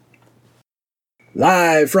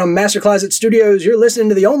Live from Master Closet Studios, you're listening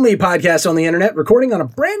to the only podcast on the internet recording on a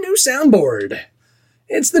brand new soundboard.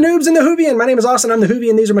 It's the Noobs and the Whovian. My name is Austin. I'm the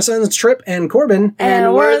Whovian. These are my sons, Trip and Corbin.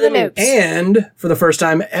 And we're the Noobs. And for the first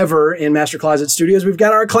time ever in Master Closet Studios, we've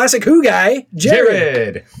got our classic Who guy,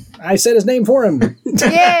 Jared. I said his name for him.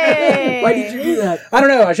 Yay! Why did you do that? I don't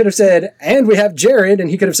know. I should have said, and we have Jared, and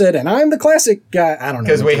he could have said, and I'm the classic guy. I don't know.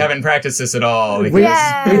 Because we haven't practiced this at all. We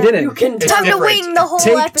didn't. You can Time to wing the whole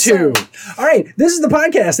Take episode. 2. All right. This is the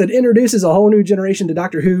podcast that introduces a whole new generation to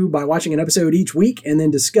Doctor Who by watching an episode each week and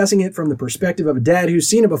then discussing it from the perspective of a dad who's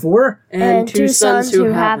seen it before. And two sons who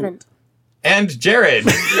haven't. And Jared.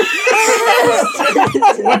 What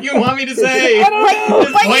do you want me to say?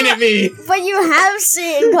 Just point at me. But you have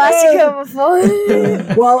seen Classic Who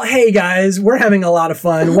before. Well, hey guys, we're having a lot of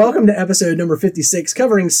fun. Welcome to episode number 56,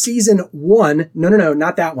 covering season 1. No,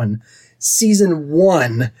 not that one. Season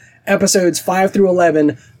 1, episodes 5 through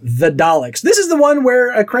 11, The Daleks. This is the one where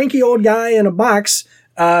a cranky old guy in a box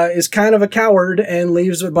is kind of a coward and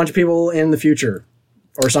leaves a bunch of people in the future.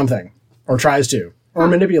 Or something. Or tries to. Or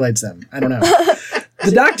manipulates them. I don't know.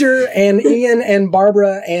 The Doctor and Ian and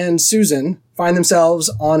Barbara and Susan find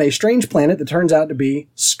themselves on a strange planet that turns out to be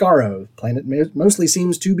Skaro. The planet mostly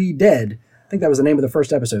seems to be dead. I think that was the name of the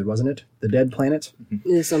first episode, wasn't it? The Dead Planet?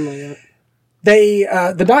 Yeah, something like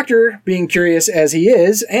that. The Doctor, being curious as he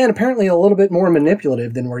is, and apparently a little bit more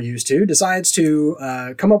manipulative than we're used to, decides to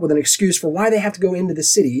come up with an excuse for why they have to go into the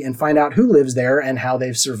city and find out who lives there and how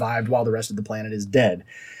they've survived while the rest of the planet is dead.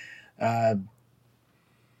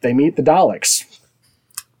 They meet the Daleks.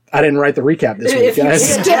 I didn't write the recap this week, guys.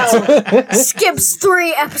 Skips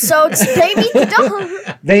 3 episodes. They meet the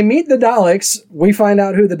Daleks. They meet the Daleks. We find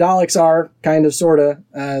out who the Daleks are, kind of, sort of.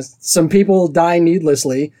 Some people die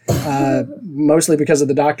needlessly, mostly because of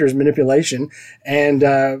the Doctor's manipulation. And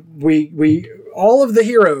we all of the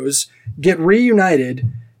heroes get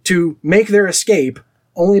reunited to make their escape,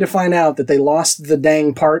 only to find out that they lost the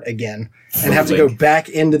dang part again and have to go back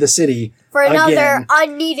into the city For another again.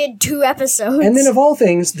 Unneeded 2 episodes. And then, of all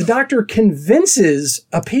things, the Doctor convinces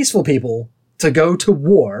a peaceful people to go to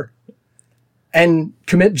war and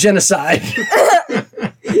commit genocide.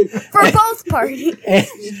 For both parties.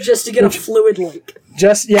 Just to get a fluid link.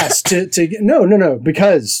 No,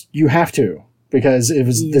 because you have to. Because it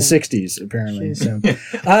was the 60s, apparently. So,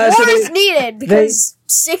 War is needed because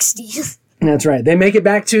 60s. That's right. They make it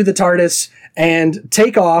back to the TARDIS and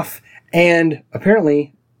take off and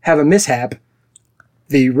apparently have a mishap,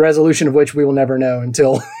 the resolution of which we will never know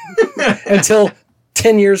until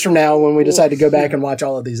 10 years from now when we decide to go back and watch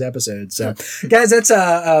all of these episodes. So, guys, that's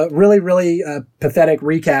a really, really pathetic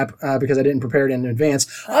recap because I didn't prepare it in advance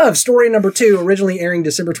of story number 2, originally airing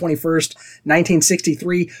December 21st,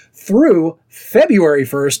 1963 through February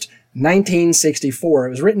 1st, 1964. It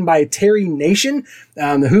was written by Terry Nation.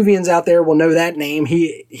 The Whovians out there will know that name.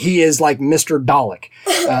 He is like Mr. Dalek.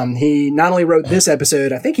 He not only wrote this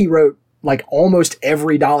episode, I think he wrote like almost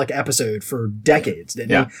every Dalek episode for decades,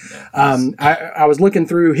 didn't he? I was looking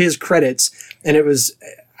through his credits, and it was,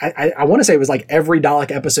 I want to say it was like every Dalek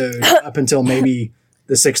episode up until maybe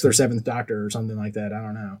the 6th or 7th Doctor or something like that. I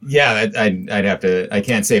don't know. Yeah, I'd have to, I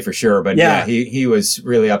can't say for sure, but yeah, he was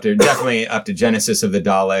really definitely up to Genesis of the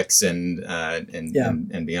Daleks and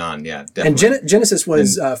beyond. Yeah, definitely. And Genesis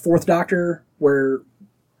was 4th Doctor where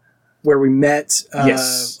we met.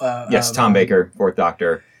 Yes, Tom Baker, 4th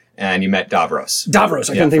Doctor. And you met Davros. I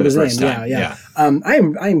couldn't think of his name. Yeah. I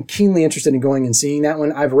am keenly interested in going and seeing that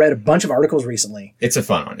one. I've read a bunch of articles recently. It's a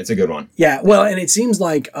fun one. It's a good one. Yeah, well, and it seems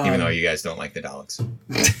like... even though you guys don't like the Daleks.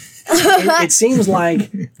 it seems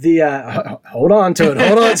like the... hold on to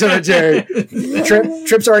it, Jared.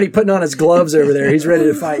 Trip's already putting on his gloves over there. He's ready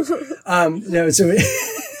to fight.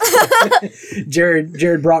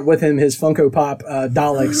 Jared brought with him his Funko Pop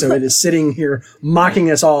Dalek, so it is sitting here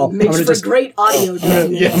mocking us all. Makes for great audio.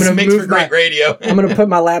 Makes for great radio. I'm going to put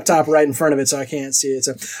my laptop right in front of it so I can't see it.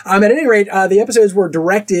 So, at any rate, the episodes were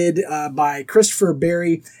directed by Christopher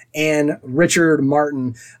Berry and Richard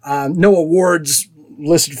Martin. No awards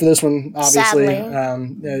listed for this one, obviously.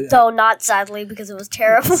 Sadly. Though not sadly, because it was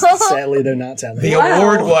terrible. Sadly, though not sadly. The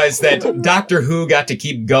award was that Doctor Who got to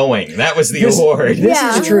keep going. That was the award. This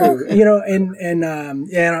is true.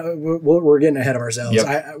 We're getting ahead of ourselves.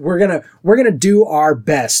 Yep. We're gonna do our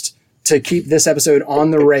best to keep this episode on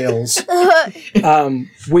the rails. That's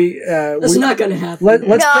not going to happen.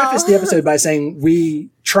 Let's preface the episode by saying we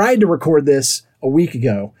tried to record this a week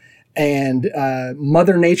ago. And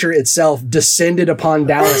Mother Nature itself descended upon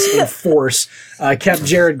Dallas in force, kept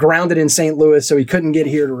Jared grounded in St. Louis, so he couldn't get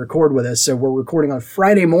here to record with us. So we're recording on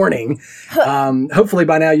Friday morning. Hopefully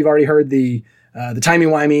by now you've already heard the the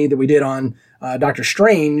timey-wimey that we did on Doctor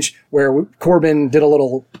Strange, where Corbin did a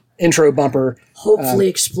little intro bumper. Hopefully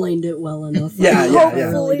explained it well enough. Yeah. I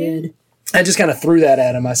really did. I just kind of threw that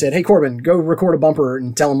at him. I said, hey, Corbin, go record a bumper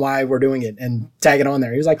and tell him why we're doing it and tag it on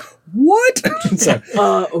there. He was like, what? So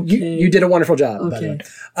okay. you did a wonderful job, by the way.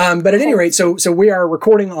 But at any rate, so we are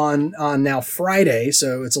recording on now Friday,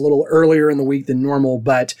 so it's a little earlier in the week than normal,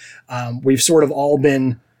 but we've sort of all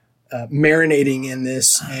been marinating in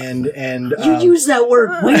this and you use that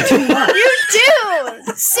word way too much. You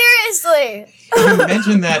do! Seriously! You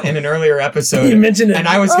mentioned that in an earlier episode. You mentioned it. And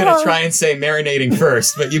I was going to try and say marinating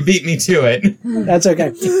first, but you beat me to it. That's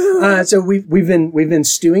okay. So we've been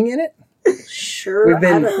stewing in it. Sure. We've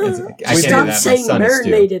been Stop saying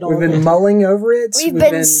marinated. We've been mulling over it. We've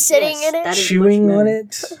been sitting in it, chewing on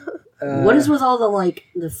it. What is with all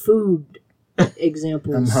the food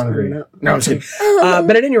examples? I'm hungry. No, I'm just kidding.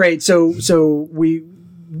 But at any rate, so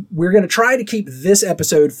we're going to try to keep this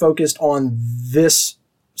episode focused on this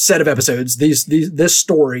set of episodes, this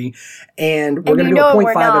story, and we're going to do a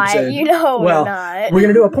 0.5 episode. We're not. We're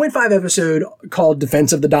going to do a 0.5 episode called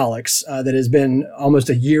Defense of the Daleks that has been almost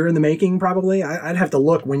a year in the making, probably. I'd have to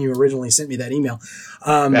look when you originally sent me that email.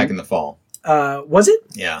 Back in the fall. Was it?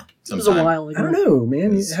 Yeah. It was a while ago. I don't know,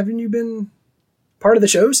 man. Haven't you been part of the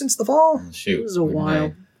show since the fall? Shoot. It was a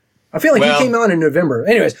while. I feel like you came on in November.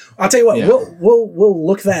 Anyways, I'll tell you what, we'll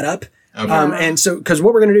look that up. Okay. And so, because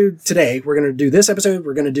what we're going to do today, we're going to do this episode,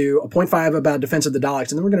 we're going to do a 0.5 about Defense of the Daleks,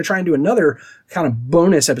 and then we're going to try and do another kind of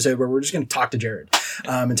bonus episode where we're just going to talk to Jared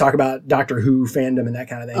and talk about Doctor Who fandom and that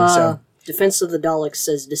kind of thing. So, Defense of the Daleks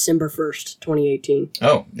says December 1st, 2018.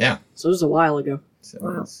 Oh, yeah. So it was a while ago.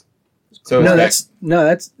 So so it's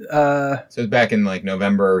back in like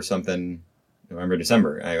November or something, November,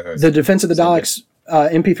 December. The Defense of the Daleks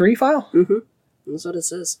MP3 file? Mm-hmm. That's what it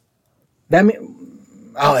says.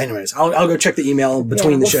 Anyways, I'll go check the email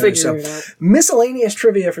between the shows. So, miscellaneous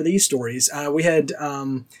trivia for these stories. We had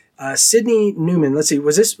Sydney Newman. Let's see,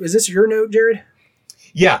 was this your note, Jared?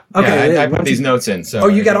 Yeah. Okay. I put these notes in. So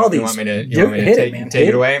you got all these. You want me to take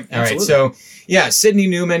it away? All right. So Sydney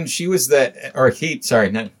Newman. She was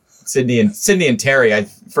not Sydney and Terry. I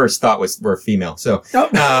first thought were female. So,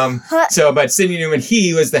 but Sydney Newman.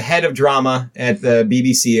 He was the head of drama at the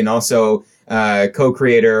BBC and also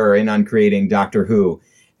co-creator or in on creating Doctor Who.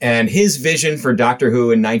 And his vision for Doctor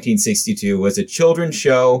Who in 1962 was a children's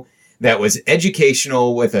show that was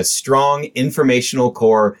educational with a strong informational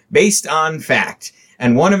core based on fact.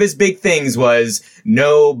 And one of his big things was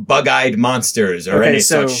no bug-eyed monsters or any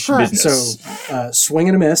such business. So, swing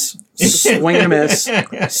and a miss, swing and a miss,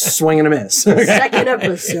 swing and a miss. Okay. Second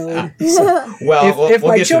episode. If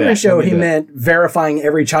by children's show he meant verifying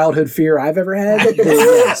every childhood fear I've ever had, then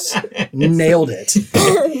yes, nailed it.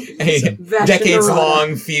 A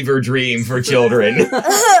decades-long fever dream for children.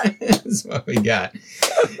 That's what we got.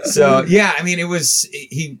 So it was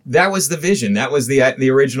that was the vision. That was the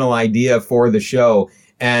original idea for the show.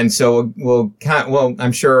 And so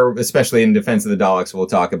I'm sure, especially in Defense of the Daleks, we'll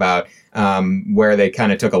talk about where they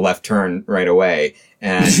kind of took a left turn right away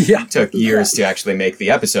and took years to actually make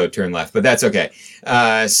the episode turn left. But that's okay.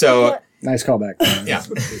 Nice callback. Yeah.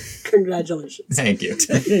 Congratulations. Thank you.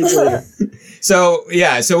 So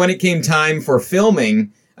when it came time for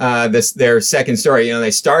filming their second story,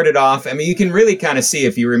 they started off. I mean, you can really kind of see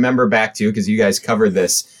if you remember back to, because you guys covered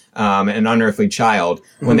this. An Unearthly Child,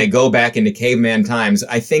 when they go back into caveman times,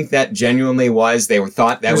 I think that genuinely they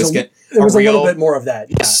thought that was a little bit more of that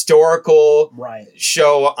historical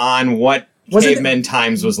show on what caveman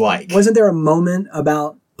times was like. Wasn't there a moment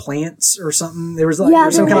about plants or something? There was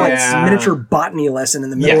some kind of miniature botany lesson in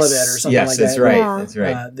the middle of it or something like that. Yes, that's right. That's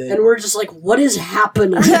right. And we're just like, what is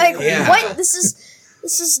happening? What?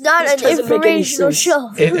 This is not an informational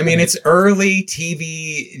show. It's early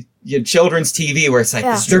TV. Children's TV where it's like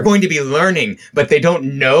they're going to be learning, but they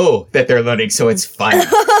don't know that they're learning, so it's fun.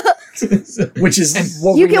 Which is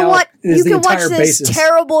what you can watch this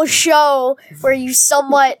terrible show where you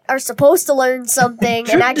somewhat are supposed to learn something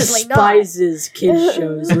and actually not. Despises kids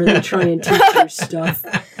shows where they try and teach you stuff.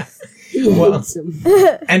 He hates them.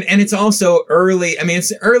 And it's also early. I mean,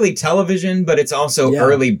 it's early television, but it's also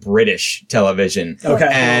early British television. Okay.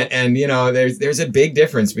 And there's a big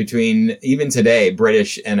difference between even today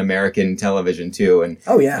British and American television too. And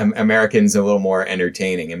American's a little more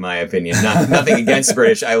entertaining in my opinion. Nothing against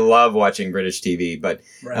British. I love watching British TV, but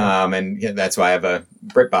that's why I have a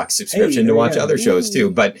BritBox subscription to watch other shows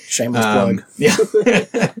too. But shameless plug. Yeah.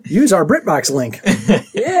 Use our BritBox link.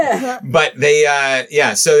 Yeah. But they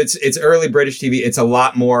so it's early British TV. It's a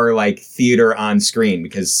lot more like theater on screen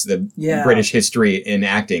because the British history in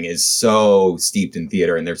acting is so steeped in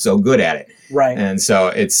theater and they're so good at it. Right. And so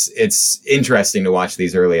it's interesting to watch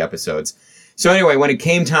these early episodes. So anyway, when it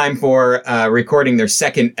came time for recording their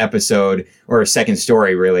second episode, or second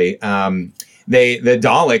story, really, the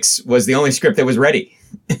Daleks was the only script that was ready.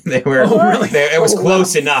 They were. It was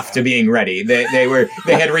close enough to being ready. They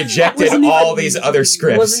had rejected all these other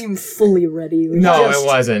scripts. It wasn't even fully ready. It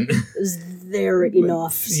wasn't. It was there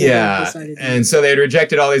enough. So and so they had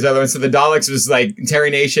rejected all these other ones. So the Daleks was like, Terry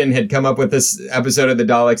Nation had come up with this episode of the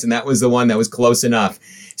Daleks, and that was the one that was close enough.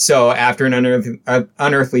 So after an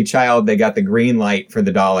unearthly child, they got the green light for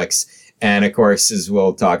the Daleks. And of course, as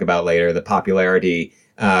we'll talk about later, the popularity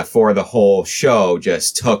for the whole show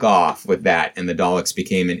just took off with that, and the Daleks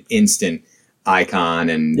became an instant icon,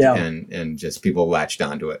 and just people latched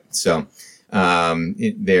onto it. So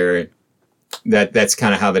that's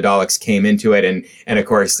kind of how the Daleks came into it, and of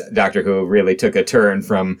course Doctor Who really took a turn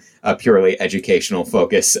from a purely educational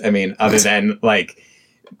focus. I mean, other than like,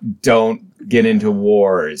 don't get into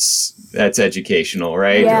wars. That's educational,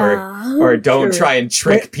 right? Yeah. Or don't try and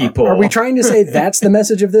trick people. Are we trying to say that's the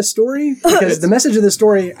message of this story? Because the message of this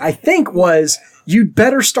story, I think, was you'd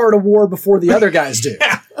better start a war before the other guys do.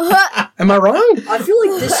 Am I wrong? I feel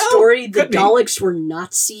like this story, the Daleks were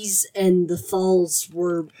Nazis and the Thals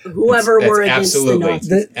were whoever were against the Nazis.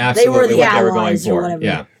 They were the allies or whatever.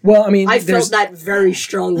 Yeah. Well, I mean, I felt that very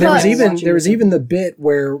strongly. There was even the bit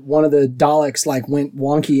where one of the Daleks like went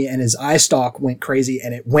wonky and his eye stalk went crazy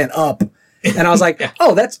and it went up. And I was like,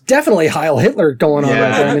 oh, that's definitely Heil Hitler going on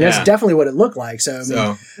right there. I mean, that's definitely what it looked like. So,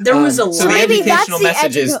 there was a line. So the educational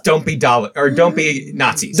message is don't be don't be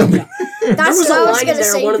Nazis. There was a line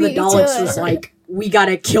there. One of the Daleks was like, "We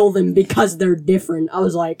gotta kill them because they're different." I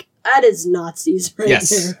was like, that is Nazis right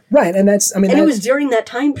there. Right, and that's, I mean... And it was during that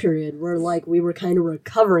time period where, like, we were kind of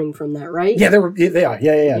recovering from that, right? Yeah, there were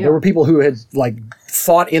There were people who had, like,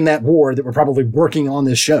 fought in that war that were probably working on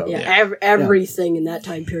this show. Yeah, everything in that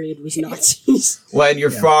time period was Nazis. Well, and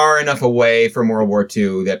you're far enough away from World War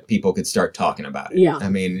II that people could start talking about it. Yeah. I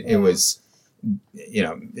mean, it was... You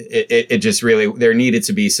know, it just really... There needed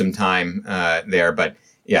to be some time there, but...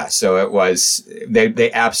 Yeah, so it was,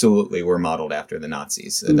 they absolutely were modeled after the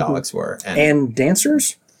Nazis, the Daleks were. And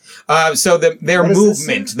dancers? So their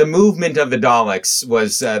movement, the movement of the Daleks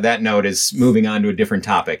was, that note is moving on to a different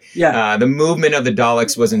topic. Yeah. The movement of the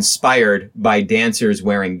Daleks was inspired by dancers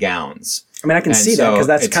wearing gowns. I mean, I can see that because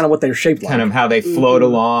that's kind of what they're shaped like. Kind of how they float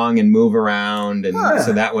along and move around, and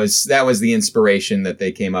so that was the inspiration that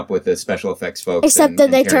they came up with, the special effects folks. Except that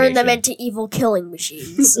they turned them into evil killing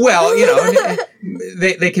machines. Well, you know,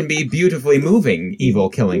 they can be beautifully moving evil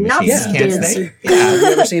killing machines, can't they? Yeah. Have you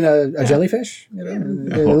ever seen a jellyfish? You know,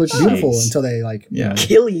 they look beautiful until they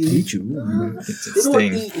kill you, eat you. They don't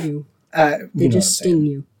eat you. They just sting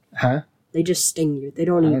you. Huh? They just sting you. They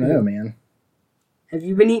don't eat you. I don't know, man. Have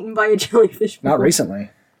you been eaten by a jellyfish before? Not recently.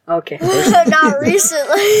 Okay. Not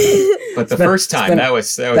recently. But the first time, that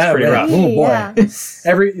was pretty rough. Oh, boy. Yeah.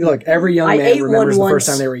 Every young man remembers the first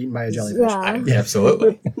time they were eaten by a jellyfish. Yeah.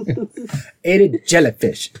 Absolutely. Ate a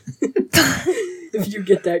jellyfish. If you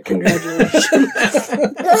get that, congratulations.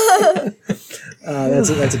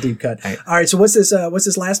 That's a deep cut. All right, so what's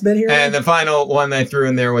this last bit here? And the final one I threw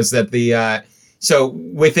in there was that the... So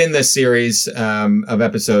within the series of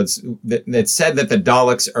episodes, that said that the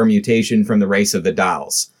Daleks are mutation from the race of the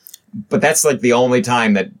Dolls, but that's like the only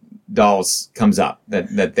time that Dolls comes up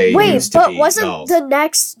that they used to be. Wait, but wasn't dolls. the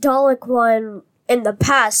next Dalek one in the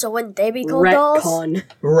past? So wouldn't they be called dolls?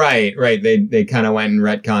 Right. They kind of went and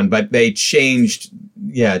retcon, but they changed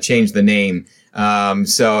the name.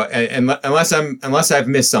 So unless I've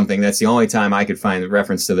missed something, that's the only time I could find the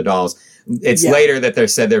reference to the Dolls. It's later that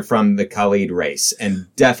they're from the Khalid race, and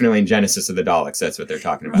definitely in Genesis of the Daleks, that's what they're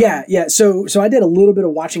talking about. Yeah. So I did a little bit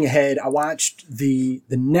of watching ahead. I watched the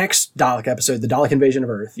next Dalek episode, the Dalek Invasion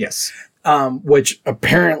of Earth. Yes. Which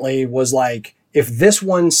apparently was like, if this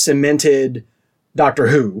one cemented Doctor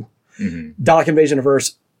Who, Dalek Invasion of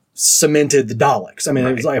Earth cemented the Daleks. I mean,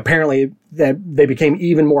 it was like apparently that they became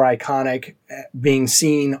even more iconic, being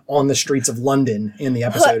seen on the streets of London in the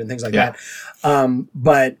episode and things like that.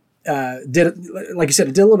 But like you said,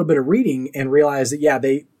 I did a little bit of reading and realized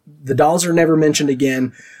that the dolls are never mentioned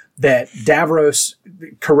again. That Davros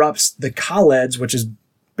corrupts the Khaleds, which is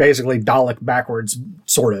basically Dalek backwards,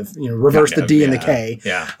 sort of. You know, reverse the D and the K.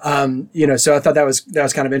 Yeah. You know, so I thought that was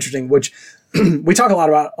kind of interesting. Which we talk a lot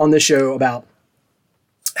about on this show about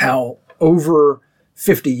how over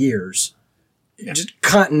 50 years. Just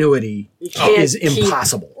continuity is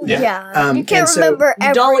impossible. Yeah. You can't remember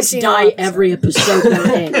every Daleks die every episode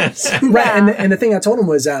that ends. Right. And the thing I told him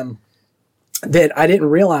was that I didn't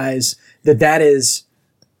realize that is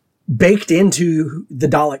baked into the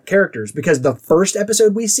Dalek characters, because the first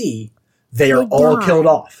episode we see, they are all killed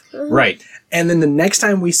off. Right. And then the next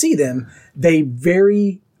time we see them, they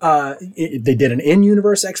they did an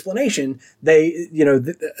in-universe explanation. They,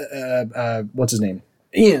 what's his name?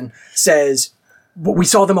 Ian says, but we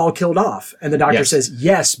saw them all killed off. And the doctor says,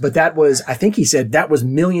 yes, but that was, I think he said, that was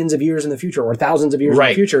millions of years in the future or thousands of years in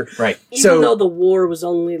the future. Right. Even though the war was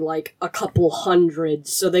only like a couple hundred,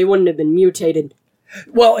 so they wouldn't have been mutated.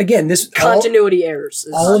 Well, again, this continuity errors.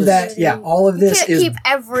 All of that, all of this is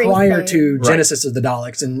prior to Right. Genesis of the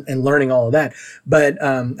Daleks and learning all of that. But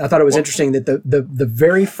I thought it was interesting that the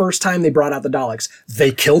very first time they brought out the Daleks,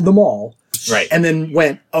 they killed them all. Right. And then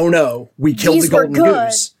went, oh no, we killed These the golden were good.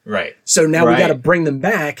 goose. Right. So now we got to bring them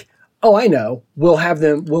back. Oh, I know. We'll have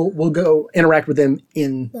them. We'll go interact with them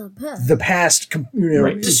in the past.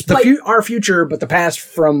 Our future, but the past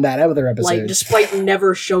from that other episode. Like, despite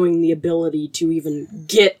never showing the ability to even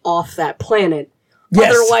get off that planet.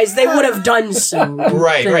 Yes. Otherwise, they would have done so.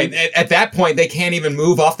 Right. At that point, they can't even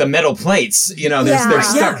move off the metal plates. They're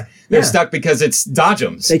stuck. Yeah. They're stuck because it's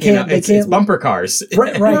dodgems. They can't. It's bumper cars.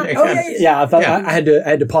 Right. Oh yeah. I thought I had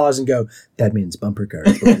to pause and go. That means bumper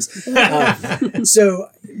cars. So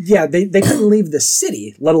yeah, they couldn't leave the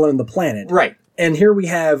city, let alone the planet. Right. And here we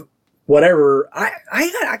have whatever.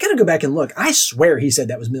 I gotta go back and look. I swear he said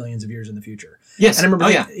that was millions of years in the future. Yes. And I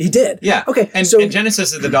remember he did. Yeah. Okay. And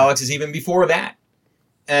Genesis of the Daleks is even before that.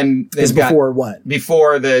 And is before what?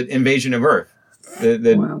 Before the invasion of Earth, the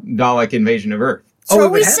Dalek invasion of Earth. So are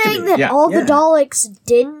we saying that all the Daleks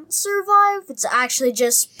didn't survive? It's actually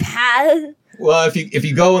just bad. Well, if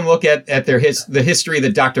you go and look at the history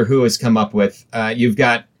that Doctor Who has come up with, you've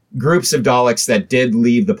got groups of Daleks that did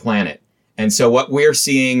leave the planet. And so what we're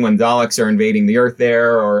seeing when Daleks are invading the Earth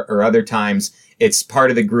there or other times, it's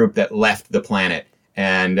part of the group that left the planet.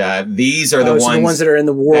 And these are the ones that are in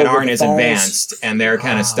the war that aren't as advanced, and they're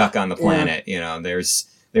kind of stuck on the planet. Yeah.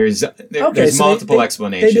 There's multiple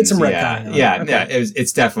explanations. They did some retconning. Yeah.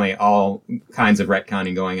 It's definitely all kinds of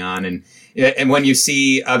retconning going on. And when you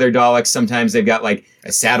see other Daleks, sometimes they've got like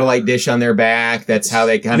a satellite dish on their back. That's how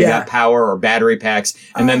they kind of got power, or battery packs.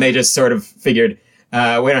 And then they just sort of figured, we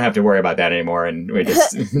don't have to worry about that anymore. And we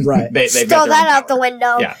just throw that out the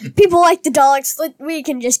window. Yeah. People like the Daleks. We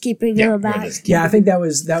can just keep bringing them back. I think that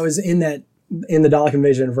was in the Dalek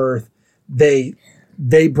invasion of Earth. They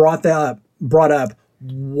brought up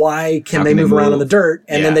why can they move around on the dirt?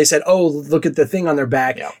 And then they said, oh, look at the thing on their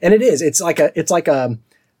back. Yeah. And it's like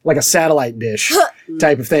a satellite dish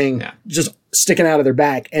type of thing, just sticking out of their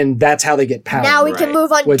back. And that's how they get power. Now we can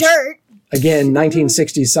move on dirt. Again,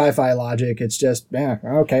 1960s sci-fi logic. It's just,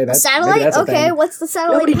 okay. That's satellite? That's what's the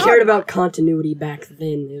satellite? Nobody cared about continuity back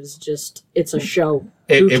then. It was just, it's a show.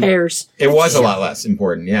 Who cares? It was a lot less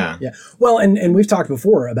important, yeah. Yeah. Well, and we've talked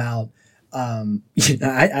before about, I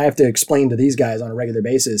have to explain to these guys on a regular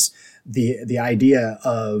basis the idea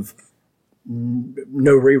of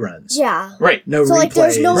no reruns. Yeah. Right. No so replays.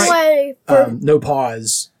 There's no way. No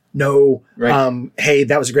pause. No, hey,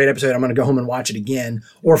 that was a great episode. I'm going to go home and watch it again.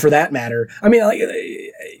 Or for that matter, I mean, like,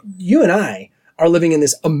 you and I are living in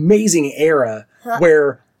this amazing era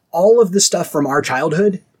where all of the stuff from our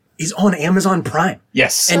childhood is on Amazon Prime.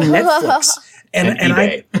 Yes. And Netflix. And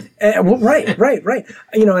eBay. Right.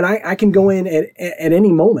 And I can go in at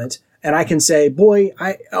any moment and I can say, boy,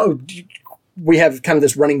 we have kind of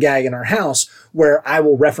this running gag in our house where I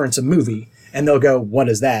will reference a movie. And they'll go, what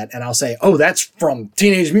is that? And I'll say, oh, that's from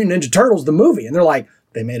Teenage Mutant Ninja Turtles, the movie. And they're like,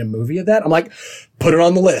 they made a movie of that? I'm like, put it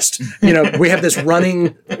on the list. We have this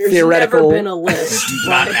running theoretical. There's never been a list.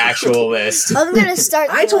 Not an actual list. I'm going to start.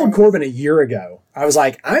 I told Corbin a year ago, I was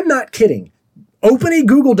like, I'm not kidding. Open a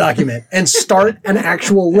Google document and start an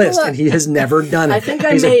actual list. And he has never done it.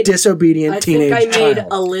 He's a disobedient teenage child. I think I made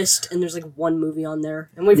a list and there's like one movie on there.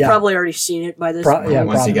 And we've probably already seen it by this point.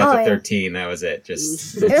 Once you got to 13, that was it.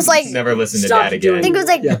 Just it was like, never listened to that again. I think it was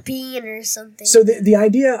like Bean or something. So the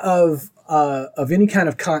idea of any kind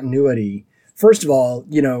of continuity, first of all,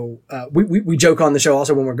 we joke on the show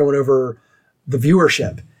also when we're going over the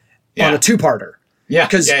viewership on a two-parter. Yeah.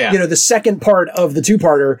 Because, the second part of the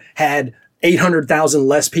two-parter had 800,000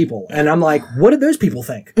 less people. And I'm like, what did those people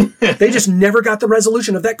think? They just never got the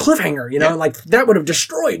resolution of that cliffhanger, like that would have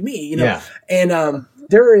destroyed me, Yeah. And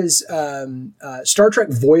there is Star Trek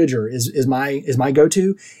Voyager is my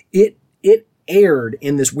go-to. It aired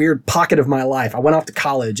in this weird pocket of my life. I went off to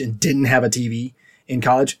college and didn't have a TV in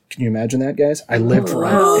college. Can you imagine that, guys? I lived for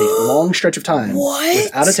a long stretch of time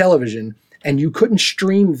without a television. And you couldn't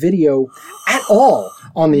stream video at all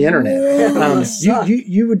on the internet.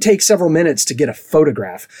 You would take several minutes to get a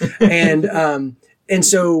photograph. And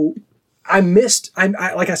so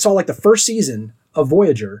I saw like the first season of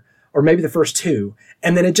Voyager, or maybe the first two,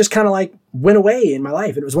 and then it just kind of like went away in my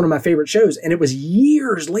life. It was one of my favorite shows, and it was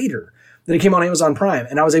years later that it came on Amazon Prime,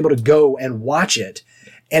 and I was able to go and watch it.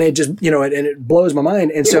 And it just, and it blows my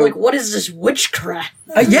mind. And You're like, what is this witchcraft?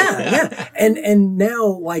 Yeah. And now,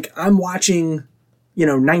 like, I'm watching,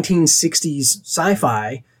 1960s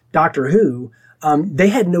sci-fi, Doctor Who. They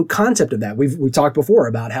had no concept of that. We've talked before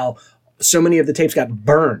about how so many of the tapes got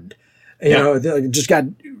burned. They just got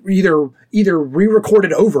either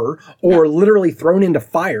re-recorded over or literally thrown into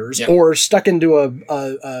fires or stuck into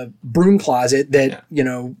a broom closet that,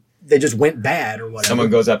 they just went bad or whatever. Someone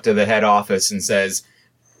goes up to the head office and says,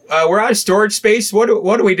 we're out of storage space. What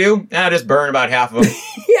do we do? Just burn about half of them.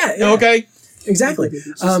 Yeah. Okay. Exactly.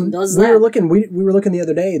 We were looking the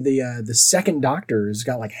other day. The second Doctor's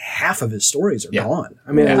got like half of his stories are gone.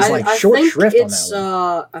 I mean, it was like short shrift on that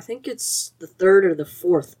one. I think it's the third or the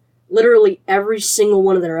fourth. Literally every single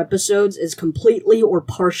one of their episodes is completely or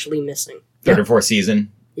partially missing. Third or fourth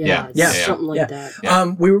season. Yeah. Something like that.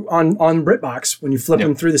 Yeah. We were on BritBox when you flip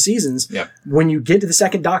them through the seasons. When you get to the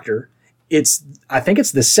second Doctor. I think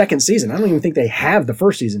it's the second season. I don't even think they have the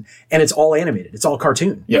first season, and it's all animated. It's all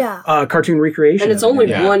cartoon. Cartoon recreation. And it's only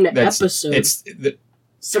one episode. It's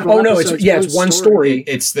one story.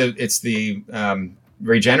 It's the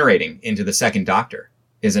regenerating into the second Doctor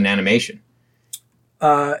is an animation.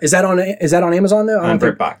 Is that on Amazon though? On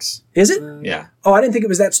BritBox. Is it? Yeah. Oh, I didn't think it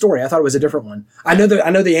was that story. I thought it was a different one. I know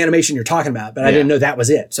the animation you're talking about, but I didn't know that was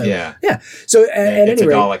it. So yeah. So at any rate, it's a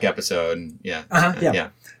Dalek episode. Yeah.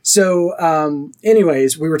 So,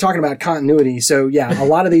 anyways, we were talking about continuity. So, a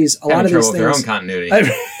lot of these things. With their own continuity.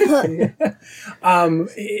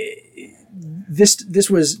 This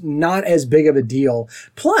was not as big of a deal.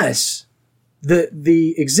 Plus,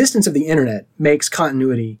 the existence of the internet makes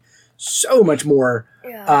continuity so much more,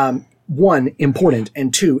 one, important,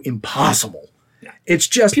 and two, impossible. It's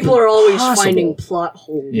just people are always finding plot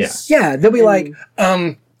holes. Yeah, they'll be like,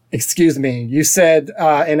 excuse me, you said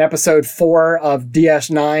in episode 4 of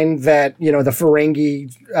DS9 that, the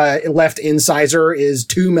Ferengi left incisor is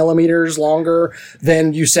 2 millimeters longer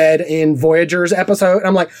than you said in Voyager's episode. And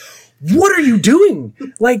I'm like, what are you doing?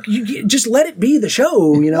 Like, you just let it be the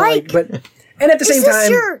show, and at the same time, is this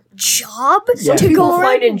your job to go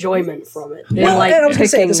find enjoyment from it? And I was going to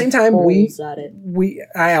say, at the same time,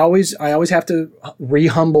 I always have to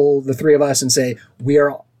re-humble the three of us and say, we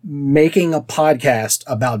are making a podcast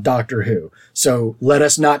about Doctor Who. So let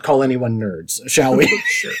us not call anyone nerds, shall we?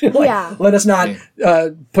 Let us not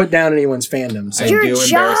put down anyone's fandom. So I do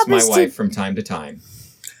embarrass my wife from time to time.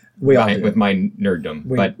 We all do. With my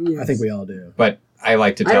nerddom. I think we all do. But I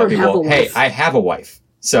like to tell people, hey, I have a wife.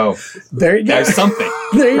 So there you go. There's something.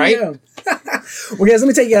 There right? You go. Well, guys, let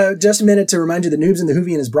me take just a minute to remind you that Noobs and the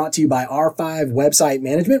Whovian is brought to you by R5 Website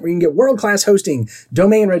Management, where you can get world-class hosting,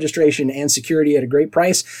 domain registration, and security at a great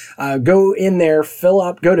price. Go in there,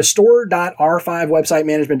 go to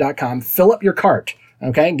store.r5websitemanagement.com, fill up your cart.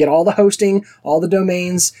 Okay, get all the hosting, all the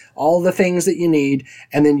domains, all the things that you need,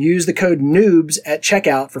 and then use the code NOOBS at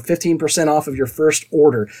checkout for 15% off of your first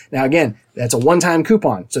order. Now, again, that's a one-time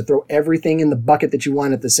coupon, so throw everything in the bucket that you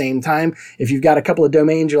want at the same time. If you've got a couple of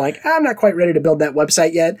domains, you're like, I'm not quite ready to build that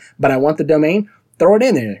website yet, but I want the domain. Throw it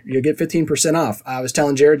in there. You'll get 15% off. I was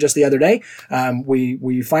telling Jared just the other day,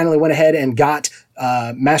 we finally went ahead and got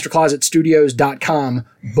masterclosetstudios.com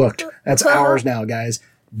booked. That's ours now, guys.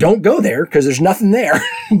 Don't go there because there's nothing there,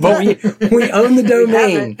 but we own the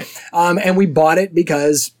domain, and we bought it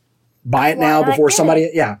because buy it now before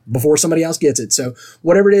somebody else gets it. So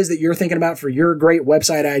whatever it is that you're thinking about for your great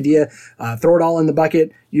website idea, throw it all in the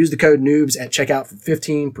bucket. Use the code NOOBS at checkout for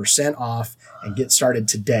 15% off and get started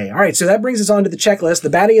today. All right, so that brings us on to the checklist. The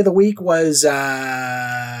baddie of the week was it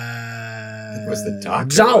was the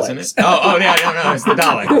Doctor, Daleks. Wasn't it? Oh, no, it's the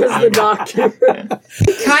Daleks. It was the Doctor.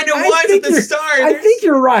 Kind of was at the start. I think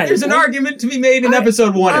you're right. There's an argument to be made in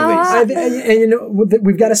episode 1 at least. And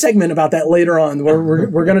we've got a segment about that later on where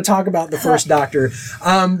we're going to talk about the first Doctor.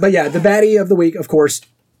 But yeah, the baddie of the week, of course,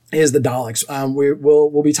 is the Daleks.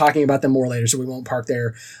 We'll be talking about them more later, so we won't park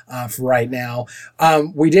there for right now.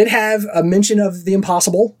 We did have a mention of the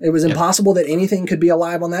impossible. It was impossible that anything could be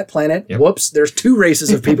alive on that planet. Yep. Whoops, there's 2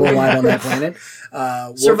 races of people alive on that planet.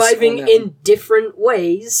 Surviving in different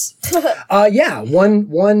ways.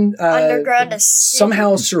 One underground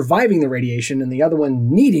somehow surviving the radiation, and the other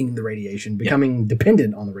one needing the radiation, becoming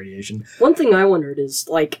dependent on the radiation. One thing I wondered is,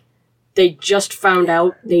 they just found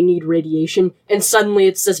out they need radiation, and suddenly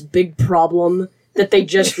it's this big problem that they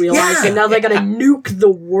just realized, and now they gotta nuke the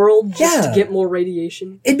world just to get more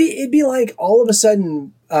radiation. It'd be like all of a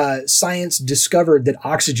sudden science discovered that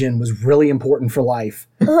oxygen was really important for life,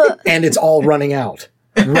 and it's all running out,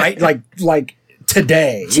 right? Like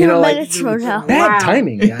today, 2 minutes from now. Bad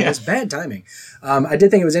timing, guys. Bad timing. I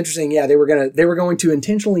did think it was interesting. Yeah, they were going to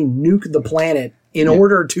intentionally nuke the planet in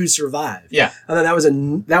order to survive. Yeah, I thought that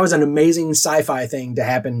was an amazing sci-fi thing to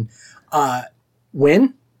happen.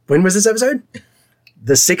 When was this episode?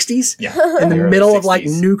 The 60s? Yeah. In the middle of like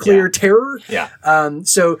nuclear terror? Yeah.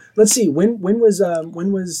 So let's see, when was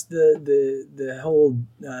the whole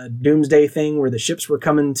doomsday thing where the ships were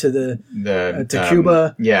coming to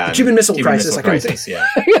Cuba? Yeah. The Cuban Missile Crisis. What was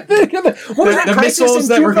the missiles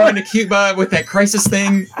that were going to Cuba with that crisis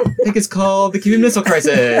thing? I think it's called the Cuban Missile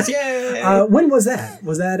Crisis. Yay! When was that?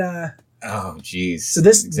 Was that oh geez. So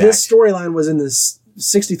this storyline was in the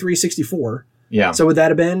 63, 64. Yeah. So would that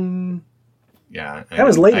have been? Yeah, that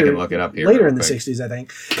was later. I can look it up here. Later in the 60s, I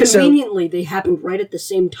think. Conveniently, they happened right at the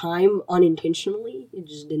same time, unintentionally. You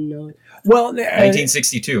just didn't know it. Well,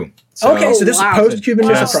 1962. So this is post-Cuban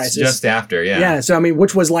Missile Crisis. Just after, yeah. Yeah, so I mean,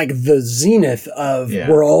 which was like the zenith of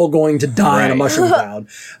we're all going to die in a mushroom cloud.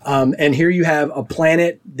 And here you have a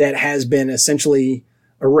planet that has been essentially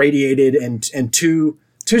irradiated, and two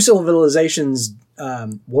civilizations.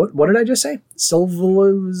 What did I just say?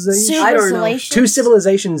 Civilization. Two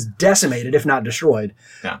civilizations decimated, if not destroyed,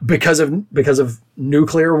 because of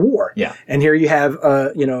nuclear war. Yeah. And here you have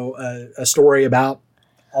a story about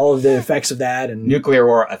all of the effects of that, and nuclear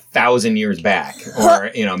war 1,000 years back,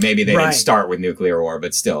 or maybe they didn't start with nuclear war,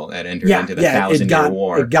 but still that entered into the 1,000-year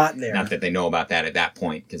war. It got there. Not that they know about that at that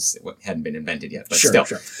point because it hadn't been invented yet, but still.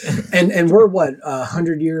 and we're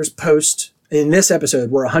 100 years post. In this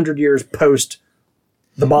episode, we're 100 years post.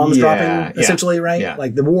 The bombs dropping, essentially, right? Yeah.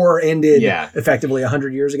 Like the war ended effectively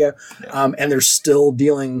 100 years ago, and they're still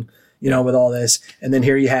dealing, with all this. And then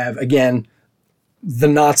here you have again the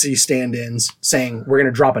Nazi stand-ins saying we're going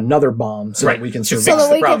to drop another bomb so that we can survive. So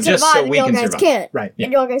that we can survive, and y'all guys can't. Right?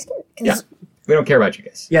 And y'all guys can't. Yeah, we don't care about you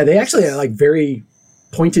guys. Yeah, they actually very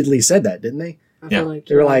pointedly said that, didn't they? They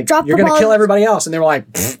were like, you're going to kill everybody else. And they were like,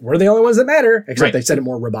 we're the only ones that matter. Except they said it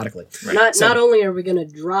more robotically. Right. Not only are we going to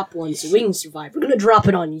drop one so we can survive, we're going to drop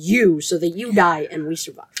it on you so that you die and we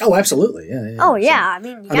survive. Oh, absolutely. Yeah. Oh, yeah. I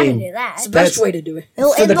mean, you got to do that. It's the best way to do it.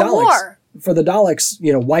 It'll end the war. For the Daleks,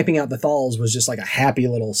 wiping out the Thals was just like a happy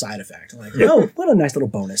little side effect. Like, oh, what a nice little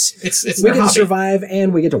bonus. We can survive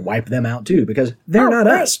and we get to wipe them out too because they're not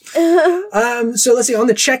us. So let's see, on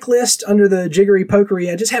the checklist under the jiggery pokery,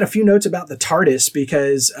 I just had a few notes about the TARDIS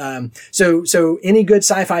because so any good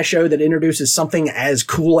sci-fi show that introduces something as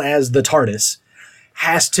cool as the TARDIS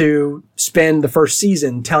has to spend the first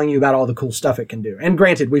season telling you about all the cool stuff it can do. And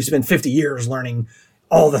granted, we've spent 50 years learning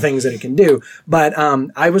all the things that it can do, but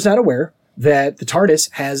I was not aware that the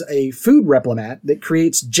TARDIS has a food replimat that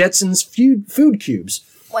creates Jetson's food cubes.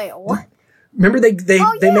 Wait, what? Remember they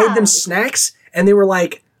made them snacks and they were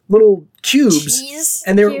like little cubes. Cheese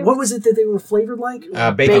and what was it that they were flavored like?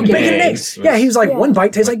 Bacon and eggs. Yeah, he was like, one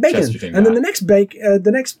bite tastes like bacon. And then the next bite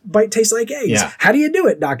tastes like eggs. Yeah. How do you do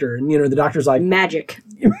it, doctor? And the doctor's like, magic.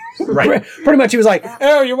 Right. Pretty much he was like,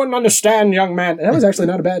 oh, you wouldn't understand, young man. And that was actually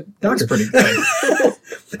not a bad doctor. Pretty good.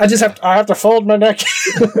 I have to fold my neck.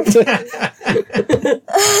 For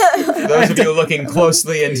those of you looking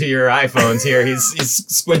closely into your iPhones here, he's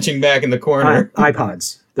squinching back in the corner.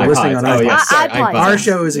 iPods. They're listening on iPods. Oh, yes, iPods. Our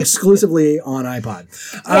show is exclusively on iPod.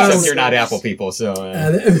 Except you're not Apple people, so...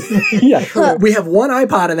 yeah, we have one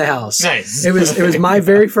iPod in the house. Nice. It was my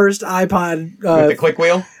very first iPod. With the click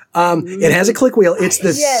wheel? It has a click wheel. It's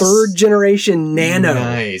the third generation Nano.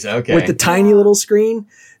 Nice, okay. With the tiny little screen.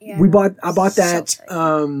 Yeah. I bought that.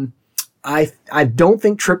 I don't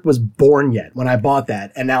think Trip was born yet when I bought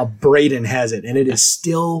that, and now Braden has it, and it is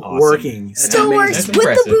still working. That's still works with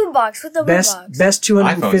the boombox. Best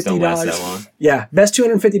 $250. Don't last that long. Yeah, best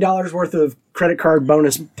 $250 worth of credit card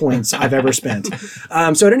bonus points I've ever spent.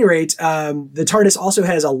 So at any rate, the TARDIS also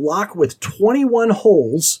has a lock with 21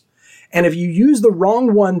 holes, and if you use the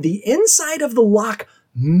wrong one, the inside of the lock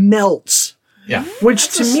melts. Yeah, which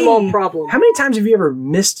to me, small problem. How many times have you ever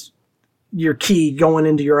missed your key going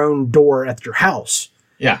into your own door at your house?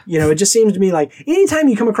 Yeah. It just seems to me like anytime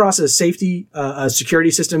you come across a safety, a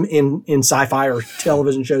security system in sci-fi or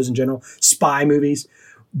television shows in general, spy movies,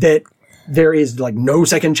 that there is like no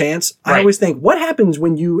second chance. Right. I always think, what happens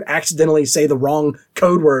when you accidentally say the wrong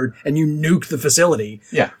code word and you nuke the facility?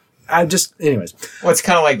 Yeah. Anyways. Well, it's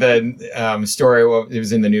kind of like the story, it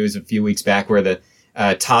was in the news a few weeks back where the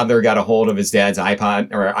toddler got a hold of his dad's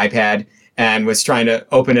iPod or iPad and was trying to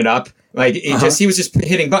open it up, Like he was just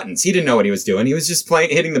hitting buttons. He didn't know what he was doing. He was just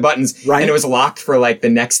hitting the buttons, and it was locked for like the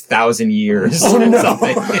next 1,000 years or something.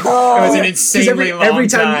 It was an insanely long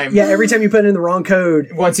time. Yeah, every time you put in the wrong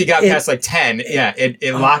code. Once he got past like 10,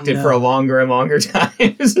 it locked it for a longer and longer time.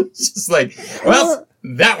 It's just like, well,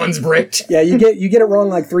 that one's bricked. Yeah, you get it wrong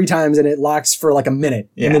like 3 times and it locks for like a minute,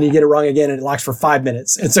 and then you get it wrong again and it locks for 5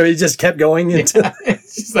 minutes, and so he just kept going until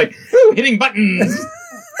it's just like hitting buttons.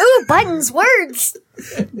 Ooh, buttons, words.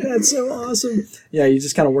 That's so awesome. Yeah, you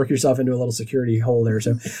just kind of work yourself into a little security hole there.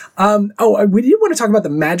 So, we did want to talk about the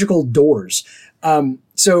magical doors. Help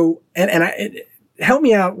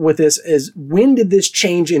me out with this. Is when did this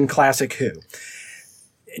change in Classic Who?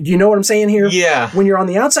 Do you know what I'm saying here? Yeah. When you're on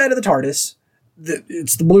the outside of the TARDIS,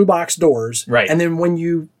 it's the blue box doors, right? And then when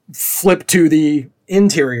you flip to the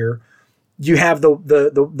interior, you have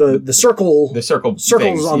the circles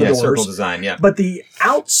things. On the doors. Circle design, yeah. But the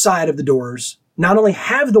outside of the doors not only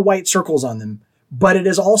have the white circles on them, but it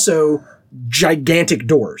is also gigantic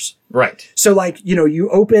doors. Right. So like, you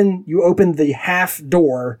open the half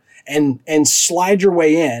door and slide your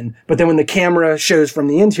way in, but then when the camera shows from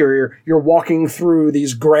the interior, you're walking through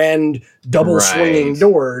these grand double swinging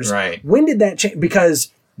doors. Right. When did that change?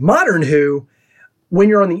 Because modern Who, when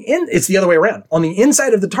you're on it's the other way around. On the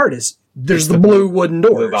inside of the TARDIS, there's the blue wooden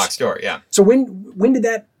doors. Blue box door, yeah. So when did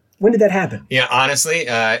that happen? Yeah, honestly,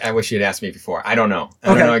 I wish you'd asked me before. I don't know.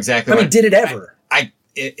 I don't know exactly. Did it ever?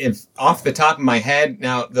 If off the top of my head,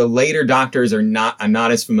 now the later Doctors I'm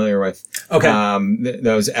not as familiar with. Okay.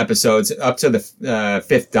 Those episodes up to the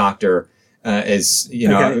 5th Doctor is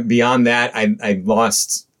beyond that I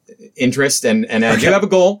lost interest and I do have a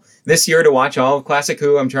goal this year to watch all of Classic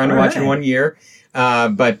Who. I'm trying to watch in 1 year.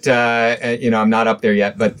 But I'm not up there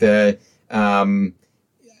yet, but I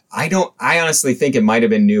honestly think it might have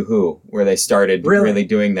been New Who where they started really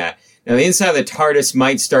doing that. Now the inside of the TARDIS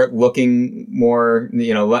might start looking more,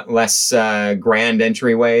 less grand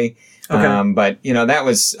entryway. Okay. But that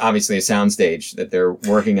was obviously a soundstage that they're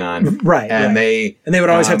working on. Right. And they would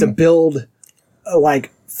always have to build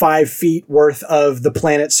like 5 feet worth of the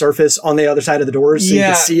planet's surface on the other side of the doors so you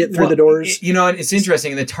could see it through the doors. It's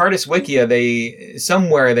interesting. In the TARDIS Wikia,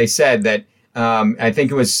 they said that, I think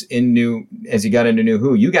it was as you got into New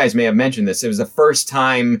Who, you guys may have mentioned this. It was the first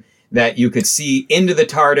time that you could see into the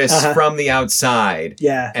TARDIS from the outside.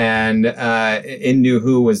 Yeah. And in New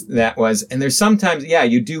Who and there's sometimes,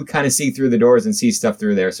 you do kind of see through the doors and see stuff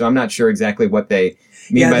through there. So I'm not sure exactly what they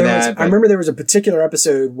mean by that. I remember there was a particular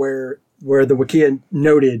episode where the Wikia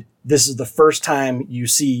noted this is the first time you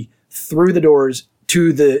see through the doors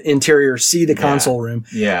to the interior, see the console room.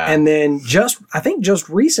 Yeah. And then just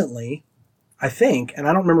recently, and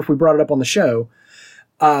I don't remember if we brought it up on the show,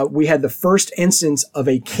 we had the first instance of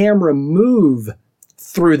a camera move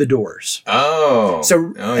through the doors. Oh.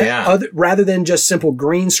 So rather than just simple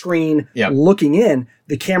green screen looking in,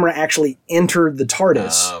 the camera actually entered the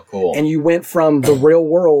TARDIS. Oh, cool. And you went from the real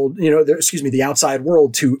world, the outside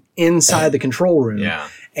world to inside the control room. Yeah.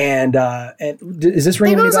 And is this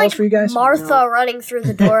ringing any bells for you guys? Martha running through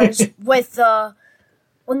the doors with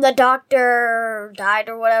when the Doctor died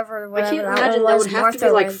or whatever. I can't imagine that would have to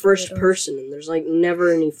be like first person, and there's like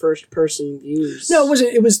never any first person views. No,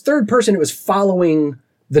 it was third person. It was following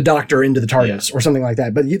the Doctor into the TARDIS or something like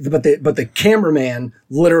that. But the cameraman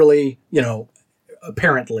literally,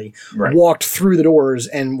 apparently walked through the doors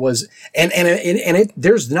and was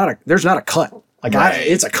there's not a cut. Like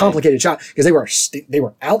it's a complicated shot because they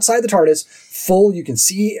were outside the TARDIS, full. You can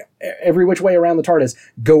see every which way around the TARDIS.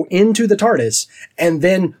 Go into the TARDIS and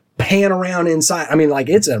then pan around inside. I mean, like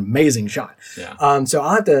it's an amazing shot. Yeah. So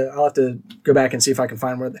I'll have to go back and see if I can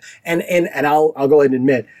find where. And I'll go ahead and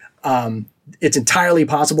admit, it's entirely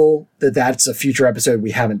possible that that's a future episode we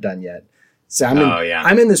haven't done yet. So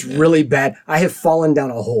I'm in this really bad. I have fallen down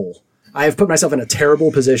a hole. I have put myself in a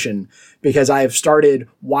terrible position because I have started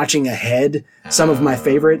watching ahead some of my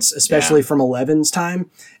favorites, especially from 11's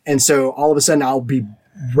time. And so all of a sudden I'll be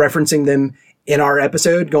referencing them in our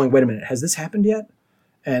episode going, wait a minute, has this happened yet?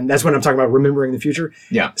 And that's when I'm talking about remembering the future.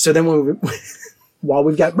 Yeah. So then while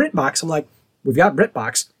we've got BritBox, I'm like, we've got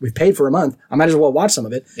BritBox. We've paid for a month. I might as well watch some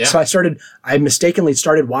of it. Yeah. So I mistakenly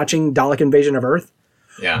started watching Dalek Invasion of Earth.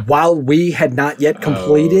 Yeah. While we had not yet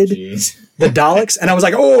completed the Daleks. And I was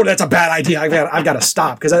like, oh, that's a bad idea. I've got to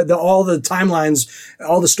stop. Because all the timelines,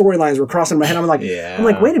 all the storylines were crossing my head. I'm like,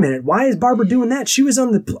 wait a minute. Why is Barbara doing that? She was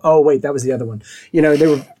on oh, wait, that was the other one. They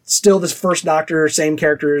were still this first Doctor, same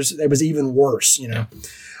characters. It was even worse, Yeah.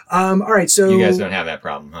 All right, so. You guys don't have that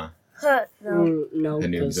problem, huh? No,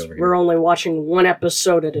 because we're only watching one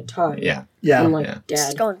episode at a time. Yeah. I'm like, Dad.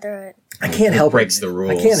 Just going through it. I can't help breaks the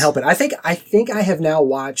rules. I can't help it. I think I have now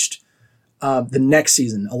watched the next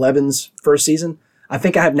season, 11's first season. I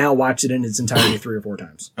think I have now watched it in its entirety 3 or 4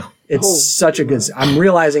 times. It's such a good. I'm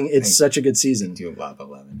realizing it's such a good season. I do love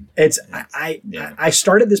 11. I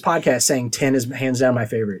started this podcast saying 10 is hands down my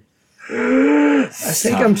favorite. I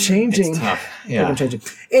think I'm changing. It's tough. Yeah. I'm changing.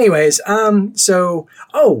 Anyways, going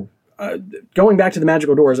back to the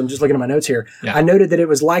magical doors, I'm just looking at my notes here. Yeah. I noted that it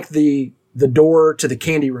was like the door to the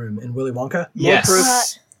candy room in Willy Wonka.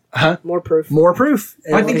 Yes. More proof. More proof.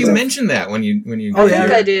 I think you mentioned that when you. I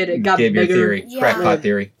think I did. It got gave bigger. Your theory, crackpot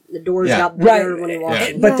theory. The doors got bigger when he walked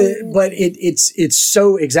in. But it's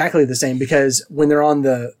so exactly the same, because when they're on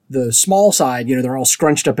the small side, they're all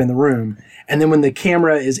scrunched up in the room, and then when the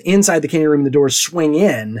camera is inside the candy room, the doors swing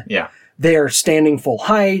in. Yeah. They are standing full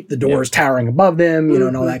height. The door is towering above them,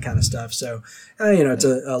 and all that kind of stuff. So, it's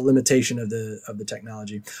a limitation of the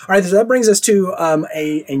technology. All right, so that brings us to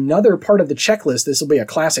another part of the checklist. This will be a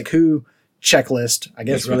classic Who checklist, I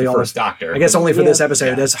guess. Really, all first Doctor. I guess only for this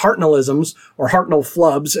episode. That's Hartnellisms, or Hartnell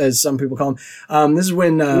flubs, as some people call them. This is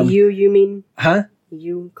when you mean? Huh?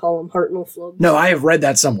 You call them Hartnell flubs? No, I have read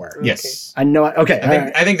that somewhere. Yes, I know. Okay,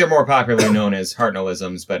 I think they're more popularly known as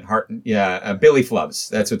Hartnellisms, but Billy flubs.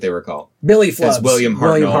 That's what they were called. Billy flubs. As William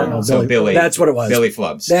Hartnell. So Billy. That's what it was. Billy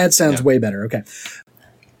flubs. That sounds way better. Okay.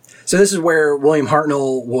 So this is where William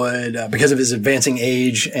Hartnell would, because of his advancing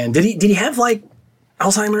age, and did he have like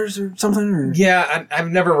Alzheimer's or something? Or? Yeah, I've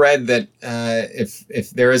never read that. If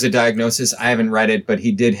there is a diagnosis, I haven't read it, but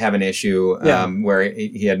he did have an issue where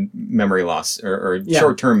he had memory loss or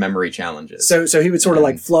short-term memory challenges. So he would sort of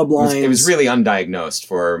like flub lines. It was really undiagnosed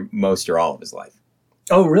for most or all of his life.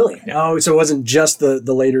 Oh, really? Yeah. Oh, so it wasn't just the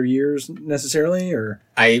later years necessarily, or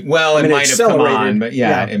it might have come on, but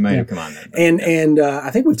it might have come on then. And I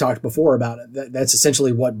think we've talked before about it. That's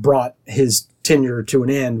essentially what brought his tenure to an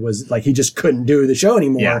end, was like he just couldn't do the show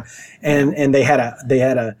anymore, and they had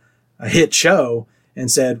a hit show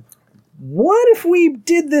and said, what if we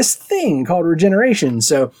did this thing called regeneration?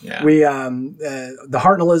 So we the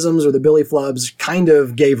Hartnellisms, or the Billy flubs, kind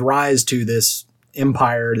of gave rise to this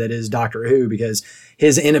empire that is Doctor Who, because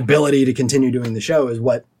his inability to continue doing the show is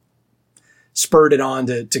what spurred it on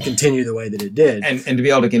to continue the way that it did, and to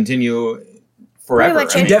be able to continue forever.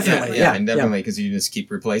 Indefinitely, indefinitely, because you just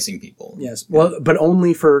keep replacing people. Yes, well, but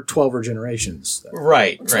only for 12 regenerations.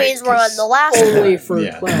 Right, which means we're on the last only for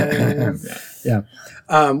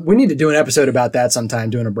 12. We need to do an episode about that sometime,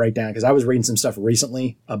 doing a breakdown, because I was reading some stuff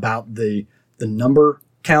recently about the number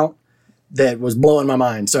count that was blowing my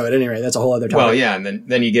mind. So at any rate, that's a whole other topic. Well, yeah, and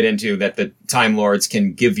then you get into that the Time Lords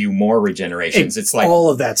can give you more regenerations. It's like all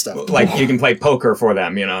of that stuff. Like you can play poker for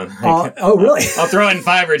them, Like, oh, really? I'll throw in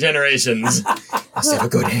 5 regenerations. Must have a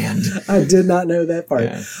good hand. I did not know that part.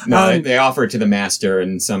 Yeah. No, they offer it to the Master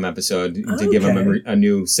in some episode to give him a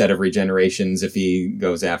new set of regenerations if he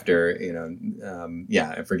goes after,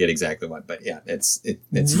 I forget exactly what, but it's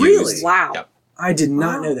really used. Wow. Yep. I did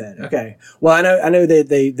not know that. Okay. Well, I know that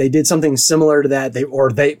they did something similar to that.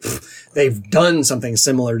 They've done something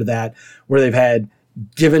similar to that, where they've had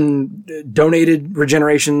donated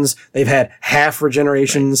regenerations. They've had half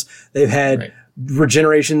regenerations. They've had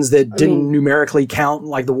regenerations that didn't numerically count,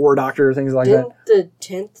 like the War Doctor or things like that. The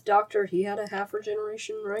 10th Doctor, he had a half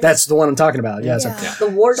regeneration, right? That's the one I'm talking about. Yes. Yeah. The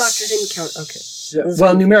War Doctor didn't count. Okay.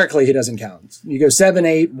 Well, numerically, he doesn't count. You go 7,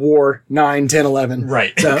 8, War, 9, 10, 11.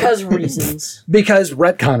 Right. So, because reasons. Because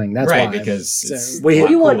retconning. That's why. Because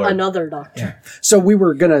we want another Doctor. Yeah. So we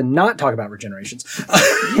were going to not talk about regenerations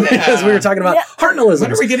because we were talking about Hartnellisms.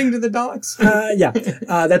 When are we getting to the Daleks?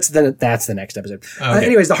 That's the next episode. Okay.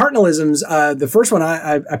 Anyways, the Hartnellisms, the first one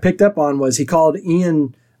I picked up on was he called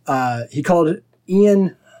Ian,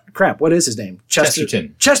 crap, what is his name?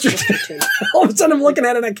 Chesterton. All of a sudden I'm looking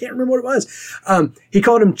at it and I can't remember what it was. He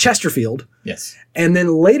called him Chesterfield. Yes. And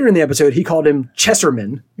then later in the episode, he called him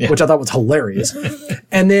Chesserman, which I thought was hilarious.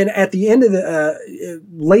 And then at the end of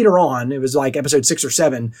later on, it was like episode 6 or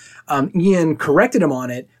 7, Ian corrected him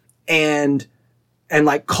on it and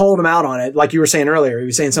like called him out on it. Like you were saying earlier, he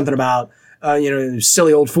was saying something about,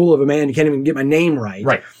 silly old fool of a man, you can't even get my name right.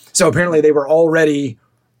 Right. So apparently they were already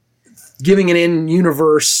giving an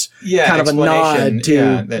in-universe kind of a nod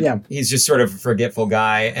to... He's just sort of a forgetful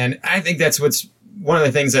guy. And I think that's one of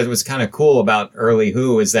the things that was kind of cool about early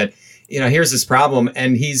Who is that, here's this problem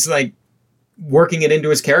and he's like working it into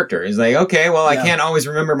his character. He's like, okay, well, I can't always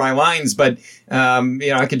remember my lines, but,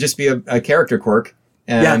 I could just be a character quirk.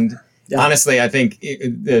 And honestly, I think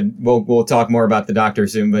we'll talk more about the Doctor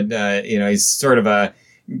soon, but, he's sort of a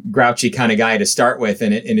grouchy kind of guy to start with.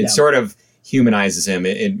 And it sort of humanizes him.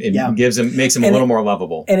 It makes him a little more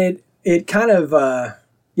lovable. And it kind of,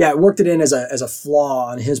 it worked it in as a flaw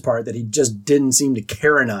on his part that he just didn't seem to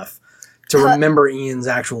care enough to remember Ian's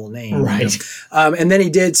actual name. Right. And then he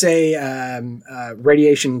did say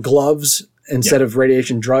radiation gloves instead of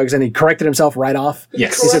radiation drugs, and he corrected himself right off.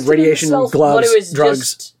 Yes. He said radiation gloves, but it was drugs.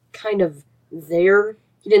 Just kind of there.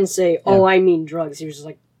 He didn't say, "Oh, I mean drugs." He was just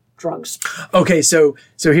like, "Drugs." Okay, so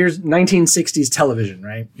here's 1960s television,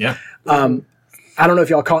 right? Yeah. I don't know if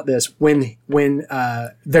y'all caught this when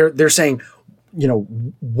they're saying, you know,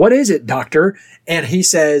 what is it, doctor? And he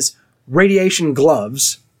says radiation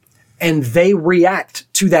gloves, and they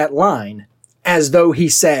react to that line as though he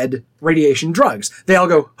said radiation drugs. They all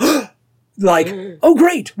go like, "Oh,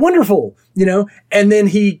 great, wonderful," you know. And then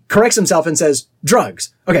he corrects himself and says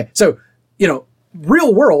drugs. Okay, so you know,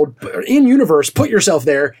 real world in universe, put yourself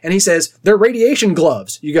there, and he says they're radiation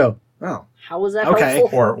gloves. You go, oh. How was that okay.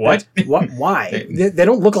 helpful? Or what? What? Why? They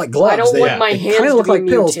don't look like gloves. I don't want my hands to look be like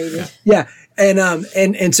pills. mutated. Yeah,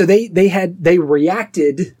 and so they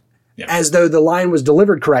reacted as though the line was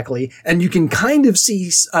delivered correctly, and you can kind of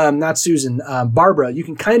see not Susan, Barbara. You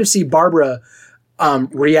can kind of see Barbara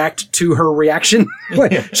react to her reaction.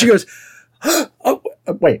 She goes, "Oh,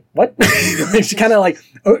 wait, what?" She kind of like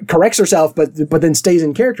corrects herself, but then stays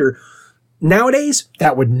in character. Nowadays,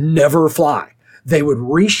 that would never fly. They would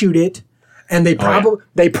reshoot it. And they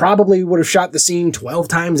probably would have shot the scene 12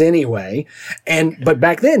 times anyway. But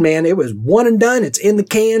back then, man, it was one and done. It's in the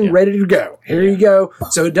can, ready to go. Here you go.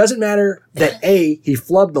 So it doesn't matter that A, he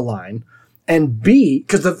flubbed the line, and B,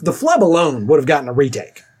 because the flub alone would have gotten a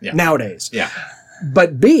retake nowadays. Yeah.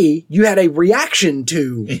 But B, you had a reaction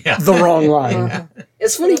to the wrong line.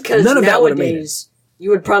 It's funny because nowadays you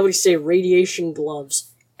would probably say radiation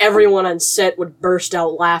gloves. Everyone on set would burst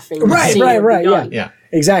out laughing. Right. Yeah.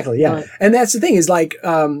 Exactly. Yeah. Right. And that's the thing is like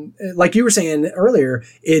you were saying earlier,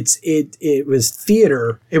 it was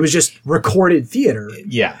theater. It was just recorded theater.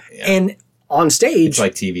 Yeah. And on stage, it's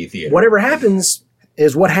like TV theater. Whatever happens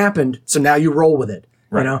is what happened. So now you roll with it.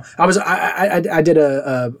 Right. You know, I did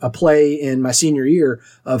a play in my senior year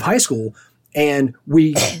of high school, and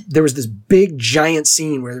there was this big giant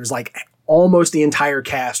scene where there was like almost the entire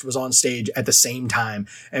cast was on stage at the same time.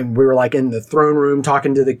 And we were like in the throne room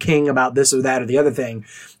talking to the king about this or that or the other thing.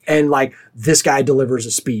 And like this guy delivers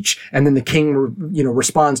a speech, and then the king,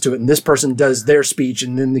 responds to it, and this person does their speech,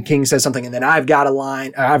 and then the king says something, and then I've got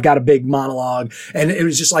a big monologue. And it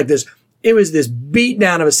was just like this. It was this beat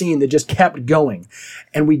down of a scene that just kept going.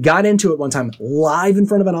 And we got into it one time live in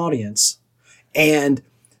front of an audience, and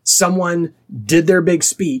someone did their big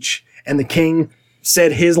speech, and the king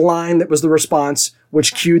said his line that was the response,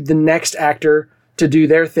 which cued the next actor to do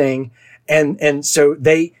their thing. And so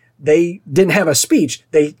they didn't have a speech.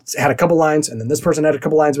 They had a couple lines, and then this person had a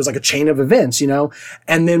couple lines. It was like a chain of events,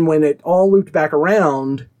 And then when it all looped back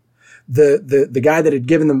around, the guy that had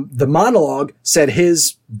given them the monologue said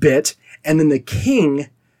his bit, and then the king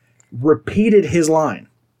repeated his line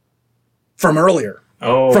from earlier,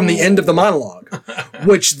 from the end of the monologue,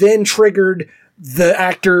 which then triggered the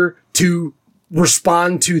actor to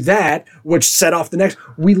respond to that, which set off the next.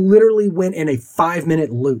 We literally went in a 5-minute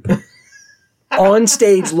loop on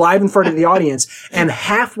stage live in front of the audience, and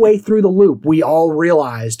halfway through the loop, we all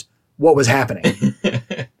realized what was happening.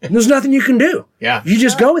 There's nothing you can do. Yeah. You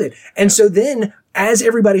just go with it. And so then, as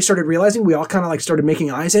everybody started realizing, we all kind of like started making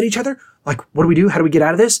eyes at each other. Like, what do we do? How do we get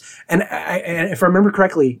out of this? And if I remember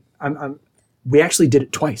correctly, we actually did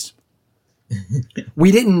it twice.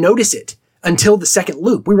 We didn't notice it until the second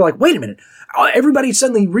loop. We were like, wait a minute. Everybody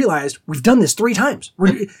suddenly realized we've done this 3 times.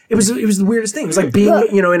 It was the weirdest thing. It was like being,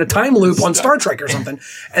 in a time loop on Star Trek or something.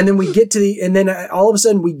 And then we get to and then all of a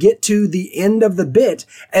sudden we get to the end of the bit,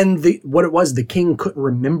 and what it was, the king couldn't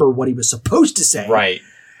remember what he was supposed to say. Right.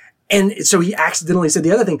 And so he accidentally said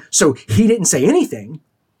the other thing. So he didn't say anything.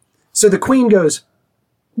 So the queen goes,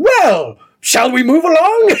 well, shall we move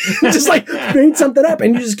along? Just like made something up,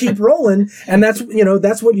 and you just keep rolling. And that's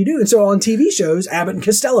what you do. And so on TV shows, Abbott and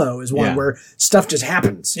Costello is one where stuff just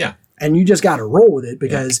happens. Yeah. And you just got to roll with it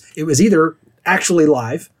because it was either actually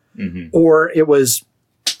live or it was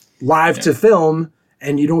live to film,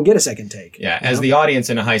 and you don't get a second take. Yeah. As the audience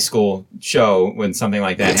in a high school show, when something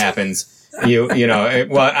like that happens,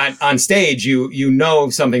 on stage, you know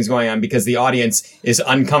something's going on because the audience is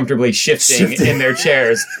uncomfortably shifting in their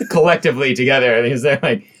chairs collectively together, because they're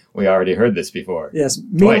like, We already heard this before. Yes.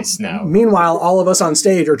 Twice now. Meanwhile, all of us on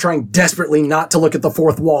stage are trying desperately not to look at the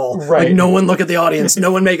fourth wall. Right. Like, no one look at the audience.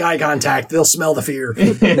 No one make eye contact. They'll smell the fear.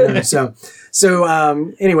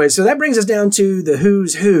 Anyway, so that brings us down to the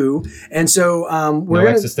who's who. And so, we're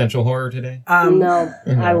existential horror today? No,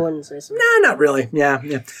 I wouldn't say so. No, not really. Yeah.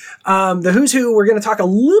 The who's who, we're going to talk a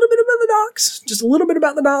little bit about the Daleks, just a little bit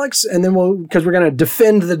about the Daleks, and then because we're going to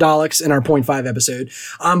defend the Daleks in our 0.5 episode.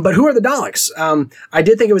 But who are the Daleks? I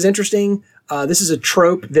did think it was interesting. This is a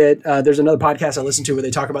trope that there's another podcast I listen to where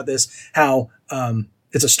they talk about this, how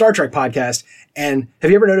it's a Star Trek podcast. And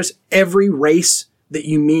have you ever noticed every race that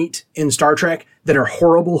you meet in Star Trek that are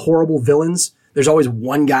horrible, horrible villains? There's always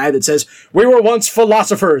one guy that says, we were once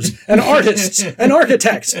philosophers and artists and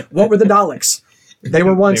architects. What were the Daleks? They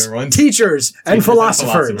were once teachers and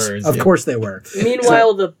philosophers. Of course they were.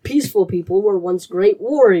 Meanwhile, the peaceful people were once great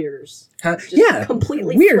warriors.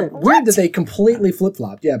 Completely weird. Weird that they completely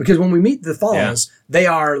flip-flopped. Yeah, because when we meet the Thalls, they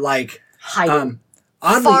are like oddly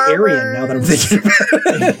Aryan, now that I'm thinking about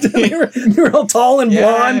it. They were all tall and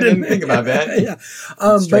blonde. I didn't think about that.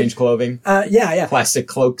 Strange clothing. Plastic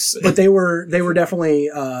cloaks. But they were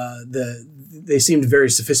definitely they seemed very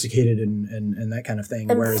sophisticated and that kind of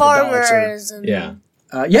thing. And whereas farmers. the Daleks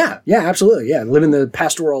are, absolutely. Yeah. Living the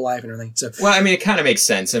pastoral life and everything. So, well, I mean, it kind of makes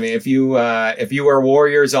sense. I mean, if you were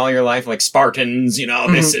warriors all your life, like Spartans,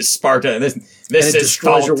 this is Sparta, this is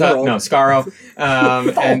Sparta, no, Skaro,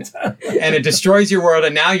 and it destroys your world,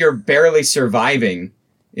 and now you're barely surviving.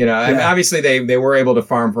 Obviously they were able to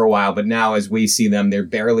farm for a while, but now as we see them, they're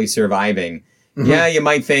barely surviving. Mm-hmm. Yeah, you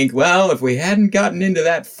might think, well, if we hadn't gotten into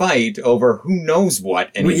that fight over who knows what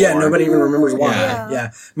anymore. Yeah, nobody even remembers why.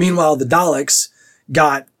 Yeah. Meanwhile, the Daleks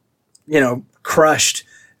got, crushed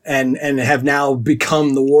and have now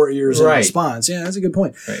become the warriors in response. Yeah, that's a good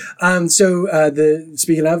point. Right.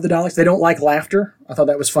 Speaking of the Daleks, they don't like laughter. I thought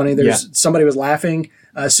that was funny. Somebody was laughing.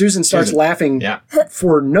 Susan starts laughing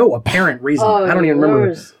for no apparent reason. I don't even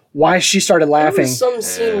remember why she started laughing. There was some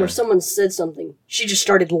scene where someone said something. She just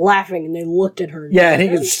started laughing, and they looked at her. Yeah, and he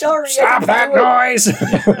goes, "Stop that noise!"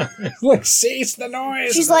 Like, cease the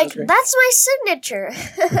noise. She's like, "That's my signature."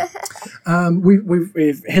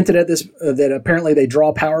 We've hinted at this that apparently they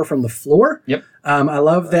draw power from the floor. Yep. I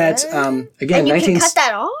love that. Again, and you can cut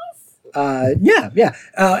that off. And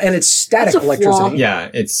it's static electricity. Yeah,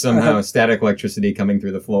 it's somehow static electricity coming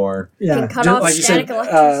through the floor. Yeah, you can cut off like static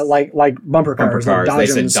electricity. Like bumper cars. Like they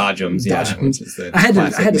said Dodgems.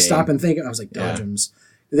 I had to stop and think. I was like, Dodgems.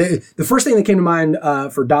 The first thing that came to mind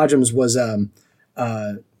for Dodgems was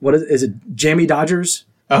what is it? Jammy Dodgers.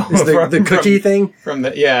 Oh, is the cookie thing from the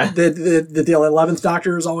the 11th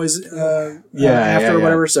Doctor is always after or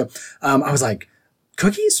whatever. So I was like,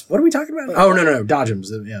 cookies? What are we talking about? Oh, no. Dodgems.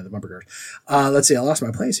 The bumper cars. Let's see. I lost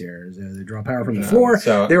my place here. They draw power from the floor.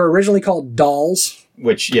 So, they were originally called dolls.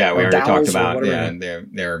 Which, we already talked about. Yeah, and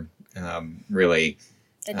they're really...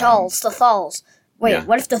 The dolls, the Thalls. Wait,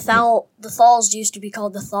 what if the Thalls used to be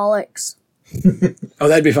called the Daleks? Oh,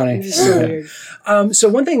 that'd be funny. So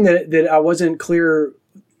one thing that I wasn't clear,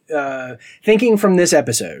 thinking from this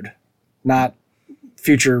episode, not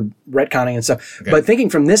future retconning and stuff, but thinking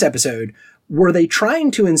from this episode... Were they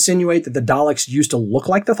trying to insinuate that the Daleks used to look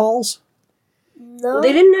like the Thalls? No.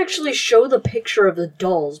 They didn't actually show the picture of the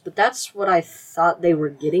dolls, but that's what I thought they were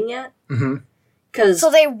getting at. Mm-hmm.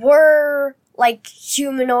 So they were, like,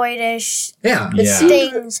 humanoidish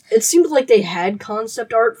things. It seemed like they had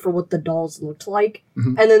concept art for what the dolls looked like,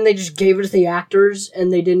 and then they just gave it to the actors,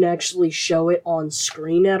 and they didn't actually show it on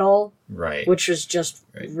screen at all. Right. Which was just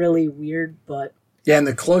really weird, but... Yeah, and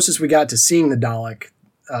the closest we got to seeing the Dalek...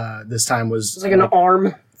 this time was like an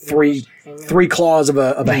arm, three claws of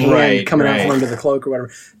a hand coming out from under the cloak or whatever.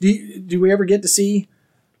 Do we ever get to see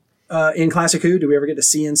in Classic Who? Do we ever get to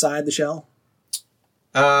see inside the shell?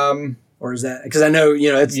 Or is that because I know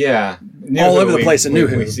it's all over the place in New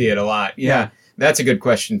Who. We see it a lot. Yeah, that's a good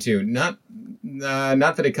question too. Not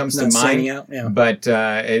that it comes to mind, but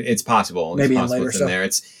it's possible. Maybe it's possible later stuff. There.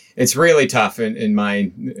 It's really tough in my.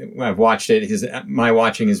 When I've watched it, my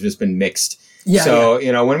watching has just been mixed.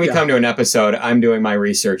 When we come to an episode, I'm doing my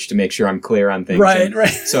research to make sure I'm clear on things. Right.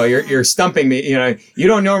 So you're stumping me. You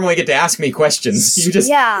don't normally get to ask me questions. You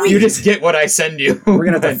just get what I send you. We're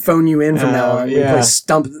gonna have to phone you in from now on. We play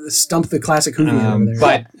stump the Classic Who over there.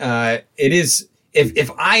 But it is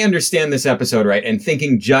if I understand this episode right, and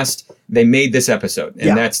thinking just they made this episode,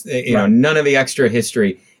 and that's none of the extra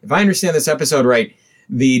history. If I understand this episode right,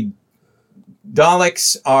 the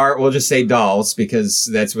Daleks are, we'll just say dolls because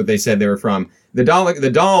that's what they said they were from. The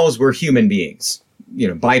dolls were human beings,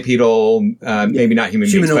 bipedal, maybe not human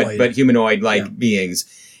beings, but humanoid-like beings.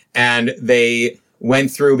 And they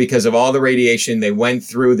went through, because of all the radiation, they went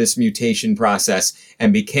through this mutation process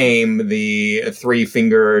and became the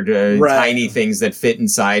three-fingered tiny things that fit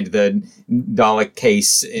inside the Dalek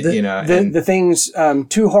case, the things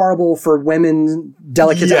too horrible for women,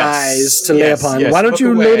 delicate eyes to lay upon. Why don't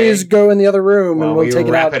you ladies go in the other room and we'll take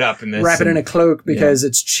it out, wrap it in a cloak because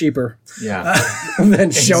it's cheaper. Yeah.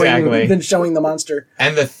 than showing the monster.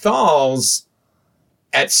 And the Thals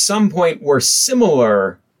at some point were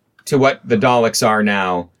similar to what the Daleks are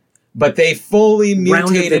now, but they fully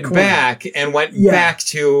mutated back and went back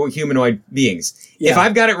to humanoid beings. Yeah. If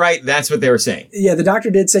I've got it right, that's what they were saying. Yeah, the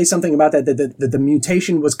doctor did say something about that the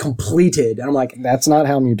mutation was completed. And I'm like, that's not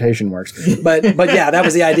how mutation works. But yeah, that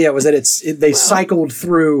was the idea, was that they cycled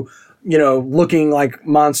through, looking like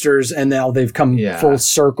monsters, and now they've come full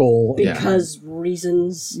circle. Because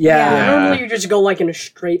reasons. Yeah. Normally you just go like in a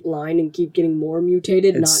straight line and keep getting more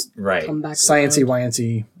mutated, not come back Science-y,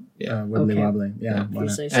 wyancy. Wibbly wobbly. Yeah.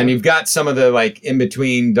 And you've got some of the in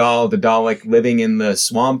between the Dalek living in the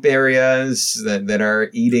swamp areas that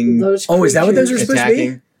are eating those creatures. Oh, is that what those are supposed to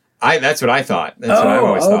be? That's what I thought. That's what I've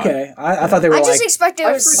always thought. Okay. I thought they were just expected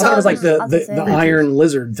it was I thought it was like the iron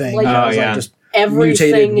lizard thing. Just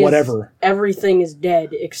mutated whatever. Everything is dead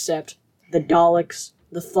except the Daleks,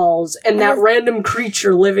 the Thals, and that random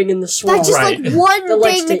creature living in the swamp. That's just one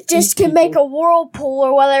thing that just can make a whirlpool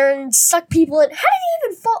or whatever and suck people in. How did he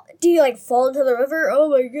even fall? Do you fall into the river? Oh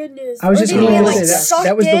my goodness. I was just going to say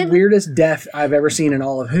that was the weirdest death I've ever seen in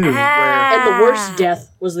all of Who. And the worst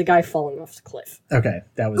death was the guy falling off the cliff. Okay,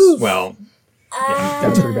 that was... Well... that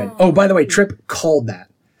was pretty bad. Oh, by the way, Trip called that.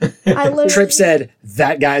 Trip said,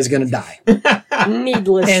 that guy's going to die.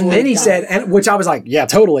 Needlessly. And then he said, which I was like, yeah,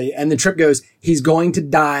 totally. And then Trip goes, he's going to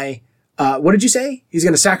die. What did you say? He's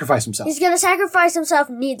going to sacrifice himself. He's going to sacrifice himself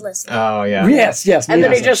needlessly. Oh, yeah. Yes. And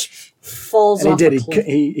then he just falls off the cliff.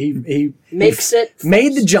 He makes it.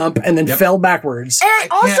 Made the jump and then fell backwards. And I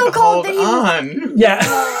also called that he was... Yeah.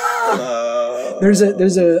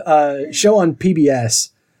 There's a show on PBS.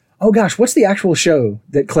 Oh, gosh. What's the actual show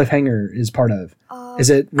that Cliffhanger is part of? Is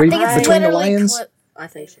it Between the Lions? I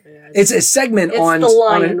think so, yeah. It's a segment on... It's the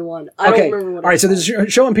lion one. I don't remember what. All right, so there's a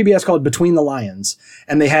show on PBS called Between the Lions,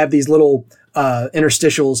 and they have these little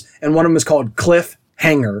interstitials, and one of them is called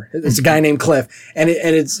Cliffhanger. It's a guy named Cliff, and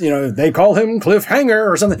it's, they call him Cliffhanger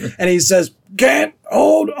or something, and he says, can't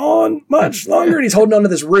hold on much longer, and he's holding on to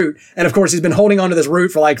this root, and of course he's been holding on to this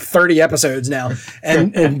root for 30 episodes now,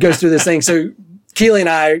 and goes through this thing, so Keely and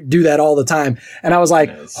I do that all the time, and I was like,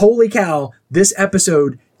 holy cow, this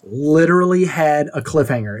episode literally had a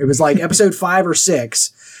cliffhanger. It was like episode 5 or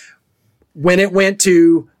 6. When it went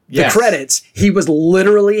to the credits, he was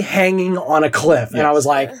literally hanging on a cliff. Yes. And I was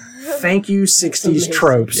like, thank you, 60s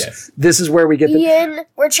tropes. Yes. This is where we get Ian,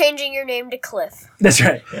 we're changing your name to Cliff. That's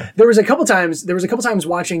right. Yeah. There was a couple times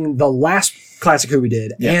watching the last classic Who we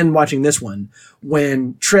did and watching this one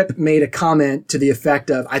when Trip made a comment to the effect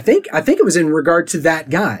of, I think it was in regard to that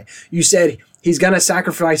guy. You said he's going to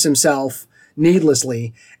sacrifice himself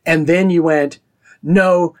needlessly, and then you went,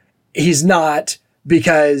 no, he's not,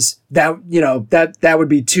 because that would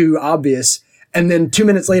be too obvious. And then 2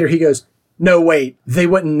 minutes later he goes, no, wait, they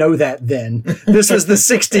wouldn't know that then. This was the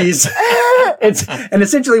 60s. And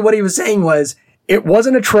essentially what he was saying was, it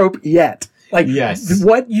wasn't a trope yet.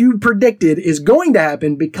 What you predicted is going to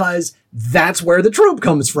happen because that's where the trope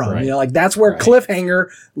comes from. Right. That's where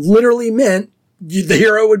cliffhanger literally meant the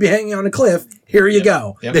hero would be hanging on a cliff. Here you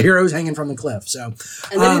go. Yep. The hero's hanging from the cliff. So,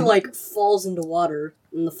 and then he falls into water,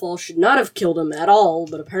 and the fall should not have killed him at all,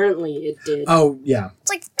 but apparently it did. Oh yeah,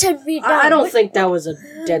 it's 10 feet down. I don't think that was a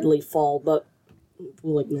deadly fall, but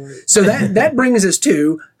we'll ignore it. So that brings us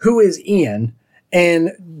to who is Ian,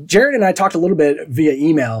 and Jared and I talked a little bit via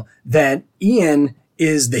email that Ian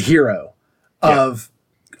is the hero of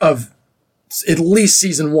at least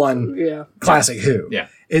season 1 classic Who. Yeah.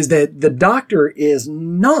 Is that the Doctor is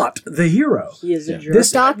not the hero. He is a jerk.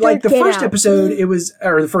 This, the first episode,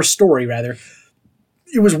 or the first story rather,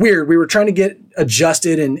 it was weird. We were trying to get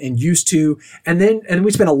adjusted and used to, and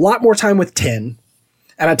we spent a lot more time with 10.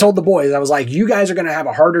 And I told the boys, I was like, you guys are going to have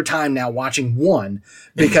a harder time now watching 1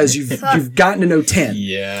 because you've gotten to know 10.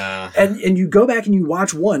 Yeah. And you go back and you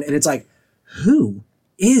watch 1 and it's like, who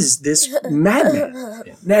is this madman?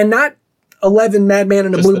 And not 11 madman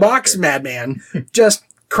in a blue box madman, just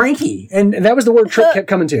cranky. And that was the word Trip kept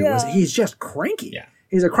coming to. Was he's just cranky. Yeah.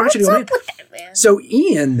 He's a crotchety old man. So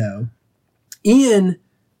Ian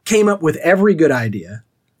came up with every good idea.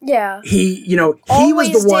 Yeah. He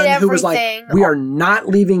was the one who was like, we are not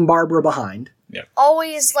leaving Barbara behind.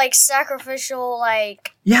 always like sacrificial,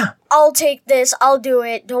 like yeah, I'll take this, I'll do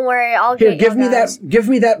it. Don't worry, I'll Here, get give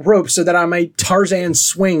me that rope so that I might Tarzan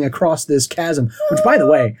swing across this chasm. Which, by the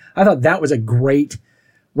way, I thought that was a great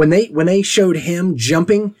when they showed him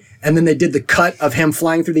jumping and then they did the cut of him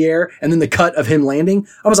flying through the air and then the cut of him landing.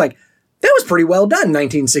 I was like, that was pretty well done,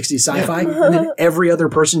 1960s sci-fi. And then every other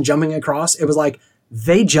person jumping across, it was like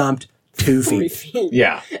they jumped 2 feet.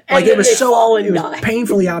 Yeah. Like it was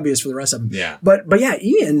painfully obvious for the rest of them. Yeah. But yeah,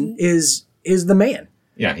 Ian is the man.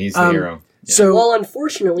 Yeah, he's the hero. Yeah. So well,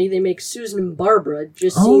 unfortunately, they make Susan and Barbara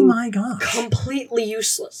just seem completely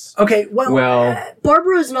useless. Okay, well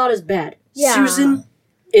Barbara is not as bad. Yeah. Susan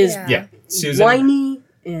is Susan whiny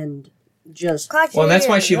and just well, that's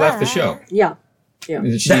why she left the show. Yeah.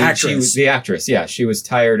 The actress. The actress, yeah. She was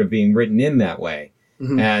tired of being written in that way.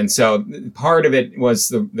 Mm-hmm. And so part of it was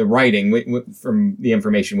the writing, from the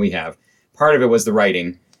information we have. Part of it was the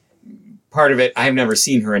writing. Part of it, I've never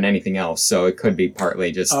seen her in anything else, so it could be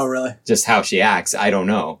partly just just how she acts. I don't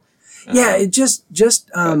know. Yeah, it just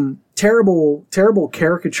terrible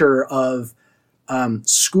caricature of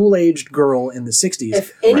school-aged girl in the 60s.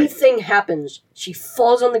 If anything happens, she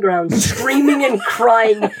falls on the ground screaming and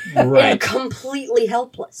crying and completely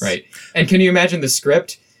helpless. Right. And can you imagine the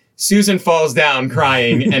script? Susan falls down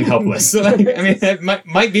crying and helpless. I mean, that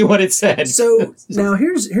might be what it said. So now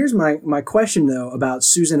here's my question, though, about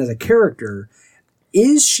Susan as a character.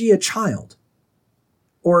 Is she a child?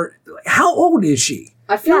 Or how old is she?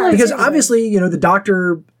 I feel like because obviously, the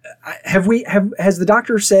doctor... has the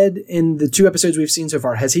doctor said in the 2 episodes we've seen so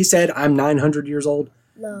far, has he said I'm 900 years old?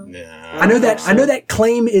 No. I know that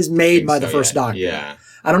claim is made by the first doctor. Yeah.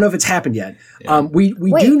 I don't know if it's happened yet. Yeah. We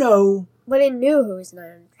do know. But it knew who was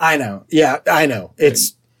 900. I know. Yeah, I know.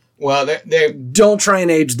 It's well, they don't try and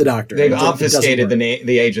age the doctor. They've obfuscated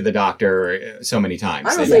the age of the doctor so many times.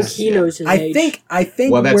 I don't think he knows his age. I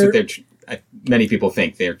think. Well, that's what many people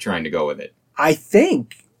think they're trying to go with it. I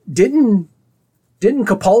think didn't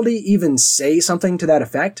Capaldi even say something to that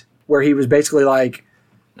effect, where he was basically like,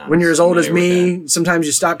 when you're as old as me, sometimes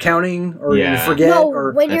you stop counting or you forget. No,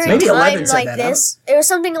 or when you're in time like this, it was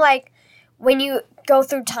something like when you go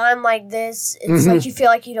through time like this, it's like you feel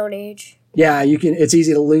like you don't age. Yeah, you can. It's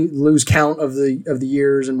easy to lose count of the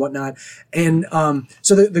years and whatnot. And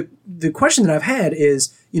so the question that I've had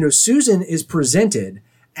is, Susan is presented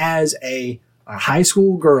as a high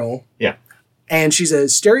school girl. Yeah. And she's a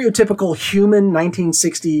stereotypical human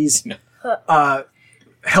 1960s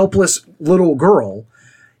helpless little girl.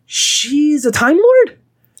 She's a Time Lord?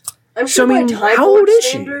 I'm sure by Time Lord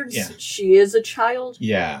standards, she is a child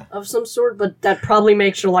of some sort, but that probably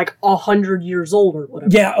makes her like 100 years old or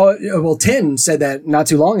whatever. Yeah, well, Tim said that not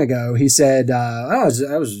too long ago. He said, I was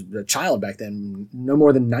a child back then, no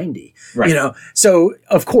more than 90. Right. So,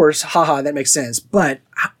 of course, that makes sense. But,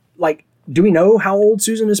 do we know how old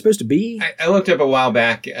Susan is supposed to be? I looked up a while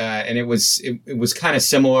back, and it was kind of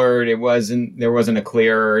similar. There wasn't a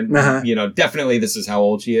clear, definitely this is how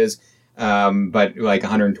old she is. But like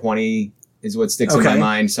 120 is what sticks in my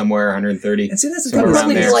mind. Somewhere 130. And see, that's the thing.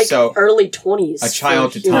 Probably like so early 20s. A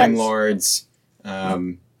child to Time Lords.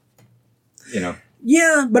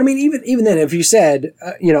 Yeah, but I mean, even then, if you said,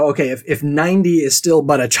 if 90 is still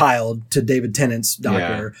but a child to David Tennant's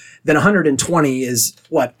doctor, then 120 is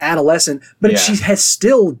what, adolescent? But she has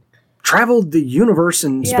still traveled the universe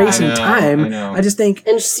and space and time. I just think,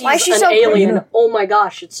 and she's an alien. Oh my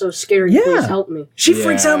gosh, it's so scary. Yeah. Please help me. She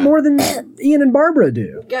freaks out more than Ian and Barbara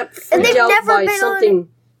do. Got freaked out by something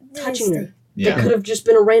touching her. Yeah. It could have just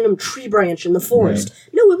been a random tree branch in the forest.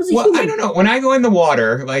 Yeah. No, it was a human. I don't know. When I go in the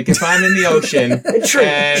water, like if I'm in the ocean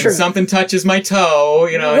and something touches my toe,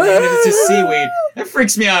 and it's just seaweed, that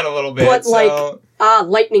freaks me out a little bit. But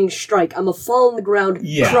lightning strike. I'm a fall on the ground,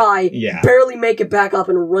 cry, barely make it back up,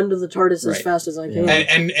 and run to the TARDIS as fast as I can.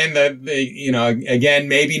 And the again,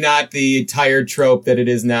 maybe not the tired trope that it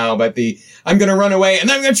is now, but I'm going to run away and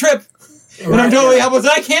then I'm going to trip. And I'm totally helpless.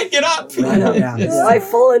 I can't get up. I've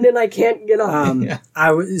fallen and I can't get up.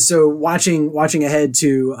 So watching ahead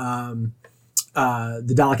to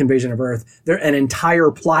the Dalek invasion of Earth, an entire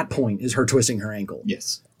plot point is her twisting her ankle.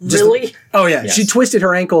 Yes. Really? Oh yeah. Yes. She twisted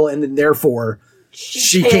her ankle, and then therefore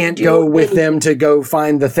she can't go with them to go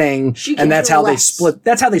find the thing, and that's how they split.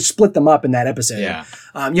 That's how they split them up in that episode. Yeah.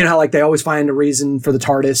 You know how they always find a reason for the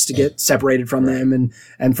TARDIS to get separated from them,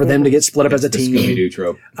 and for them to get split up as a team. Scooby-Doo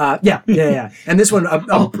trope. Yeah. And this one,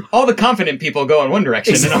 all the confident people go in one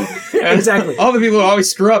direction, exactly. All the people who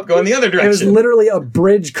always screw up go in the other direction. It was literally a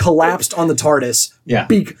bridge collapsed on the TARDIS. Yeah.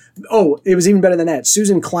 It was even better than that.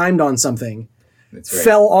 Susan climbed on something.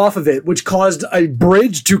 fell off of it, which caused a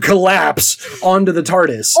bridge to collapse onto the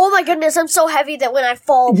TARDIS. Oh my goodness, I'm so heavy that when I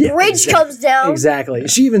fall, bridge comes down. Exactly.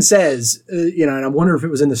 She even says, and I wonder if it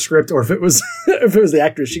was in the script or if it was if it was the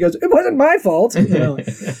actress. She goes, "It wasn't my fault."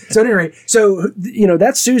 So anyway,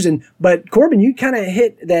 that's Susan. But Corbin, you kind of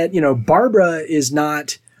hit that. Barbara is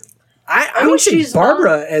not. I would say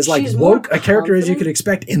Barbara as woke a character as you could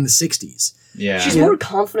expect in the '60s. Yeah, she's more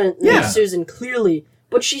confident than Susan, clearly,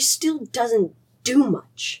 but she still doesn't do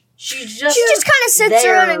much. She just kind of sits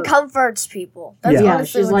around and comforts people. That's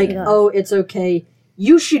she's like, "Oh, it's okay.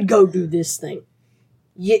 You should go do this thing.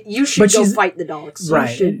 You should go fight the Daleks."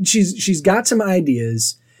 Right. She's got some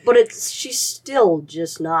ideas, but she's still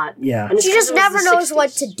just not. Yeah. And she just never knows what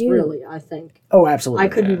to do. Really, I think. Oh, absolutely. I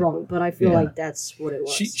could be wrong, but I feel like that's what it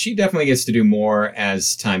was. She definitely gets to do more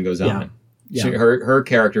as time goes on. Yeah. Her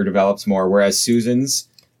character develops more, whereas Susan's,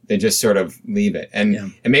 they just sort of leave it.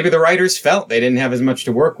 And maybe the writers felt they didn't have as much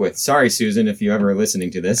to work with. Sorry, Susan, if you ever are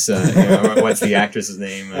listening to this. What's the actress's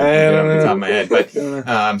name? I don't know off the top of my head.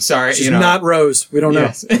 But sorry. She's not Rose. We don't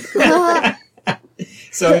know.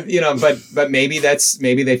 So, but maybe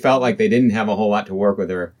they felt like they didn't have a whole lot to work with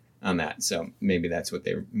her on that. So maybe that's why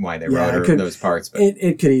they wrote her those parts. But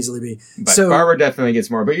it could easily be. But Barbara definitely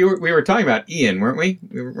gets more. But we were talking about Ian, weren't we?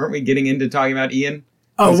 Weren't we getting into talking about Ian?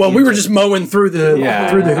 Oh, well, we were just mowing through the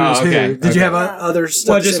who's who. Did you have other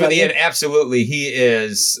stuff? Well, just with Ian, absolutely. He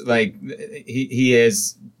is he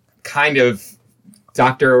is kind of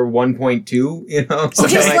Dr. 1.2,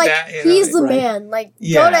 something like that. He's the man.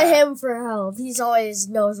 Go to him for help. He's always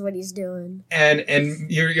knows what he's doing. And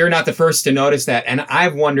you're not the first to notice that. And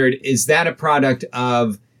I've wondered, is that a product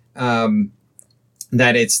of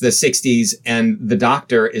that it's the 60s and the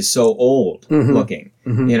Doctor is so old looking,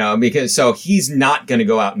 because so he's not going to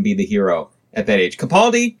go out and be the hero at that age.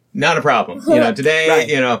 Capaldi, not a problem. Today,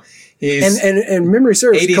 he's and memory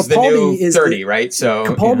serves, 80's Capaldi the new is 30, right? So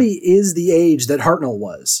Capaldi is the age that Hartnell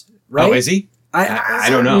was, right? Oh, is he? I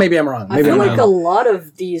don't know. Maybe I'm wrong. I feel like a lot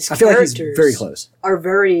of these characters very close. Are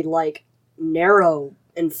very narrow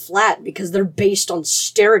and flat because they're based on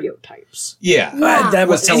stereotypes. Yeah. That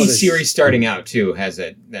was any series starting out too has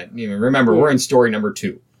that. Remember, we're in story number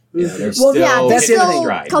 2. That's the other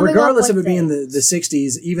thing. Regardless of it being the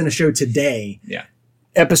 60s, even a show today,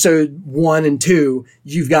 episode 1 and 2,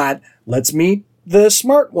 you've got let's meet the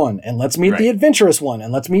smart one, and let's meet the adventurous one,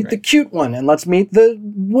 and let's meet the cute one, and let's meet the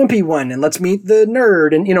wimpy one, and let's meet the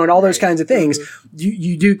nerd, and and all those kinds of things.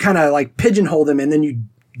 You do kind of pigeonhole them, and then you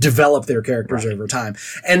develop their characters over time.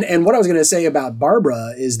 And what I was going to say about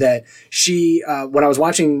Barbara is that she, when I was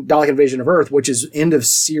watching Dalek Invasion of Earth, which is end of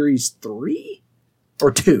series 3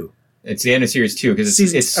 or 2. It's the end of series 2 because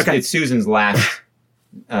it's Susan's last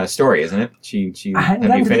story, isn't it? I hadn't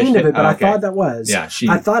gotten to the end of it, but I thought that was. Yeah,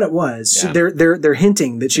 I thought it was. Yeah. They're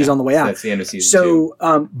hinting that she's on the way out. That's the end of season 2.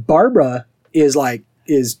 So Barbara is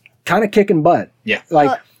kind of kicking butt. Yeah.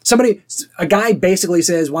 A guy basically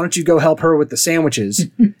says, "Why don't you go help her with the sandwiches?"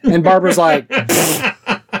 And Barbara's like,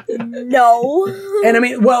 "No." And I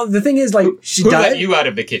mean, well, the thing is, she Who does. let you out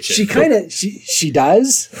of the kitchen? She kind of she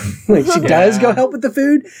does does go help with the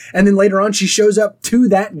food, and then later on she shows up to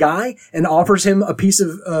that guy and offers him a piece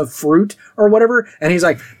of fruit or whatever, and he's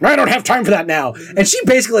like, "I don't have time for that now." And she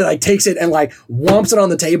basically takes it and whomps it on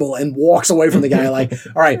the table and walks away from the guy "All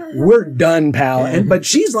right, we're done, pal." But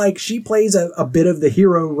she's she plays a bit of the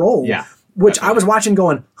hero role, which definitely. I was watching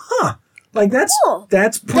going, huh. That's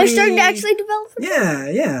pretty... They're starting to actually develop.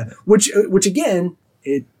 Yeah. Which again,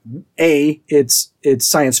 it's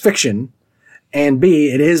science fiction, and B,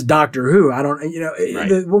 it is Doctor Who. I don't,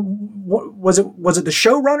 was it the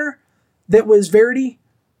showrunner that was Verity?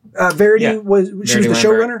 Verity she was the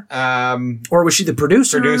showrunner, or was she the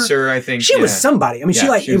producer? Producer, I think she was somebody. I mean,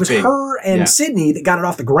 it was her and Sydney that got it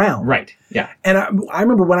off the ground, right? Yeah, and I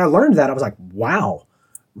remember when I learned that, I was like, wow,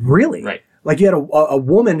 really? Right. You had a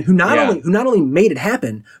woman who not only made it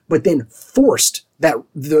happen, but then forced the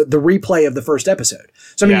replay of the first episode.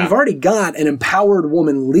 So I mean, you've already got an empowered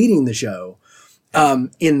woman leading the show.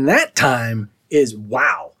 In that time is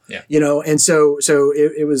wow. Yeah. And so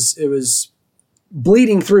it was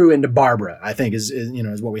bleeding through into Barbara, I think is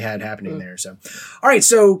what we had happening there. So, all right.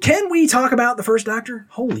 So can we talk about the first Doctor?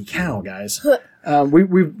 Holy cow, guys!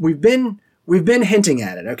 We've been hinting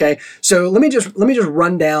at it, okay? So let me just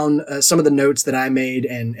run down some of the notes that I made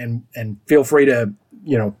and feel free to,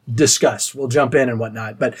 discuss. We'll jump in and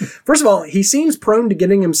whatnot. But first of all, he seems prone to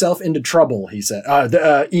getting himself into trouble, he said.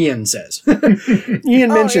 Ian says. Ian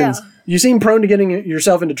mentions, you seem prone to getting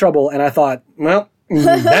yourself into trouble, and I thought, well,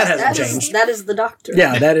 that hasn't changed. That is the Doctor.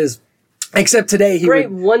 Yeah, that is. Except today he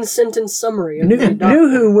would... one sentence summary. New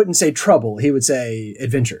Who wouldn't say trouble. He would say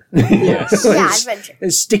adventure. Yes. Yeah, adventure. A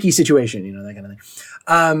sticky situation, that kind of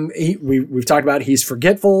thing. We've talked about he's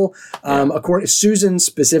forgetful. Susan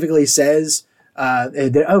specifically says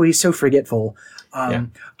that, he's so forgetful.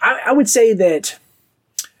 I would say that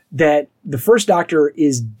the first Doctor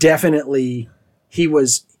is definitely he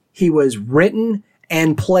was written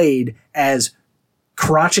and played as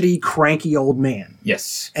crotchety, cranky old man.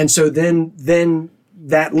 Yes. And so then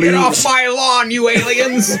that leaves... Get off my lawn, you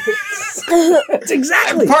aliens! That's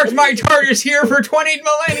exactly. I parked my TARDIS here for 20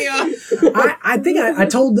 millennia. I think I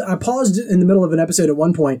paused in the middle of an episode at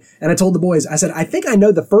one point and I told the boys, I said, I think I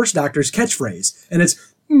know the first Doctor's catchphrase. And it's,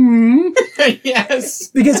 yes.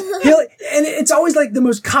 Because and it's always like the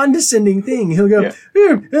most condescending thing. He'll go,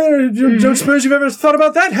 don't suppose you've ever thought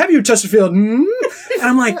about that, have you, Chesterfield? And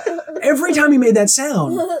I'm like, every time he made that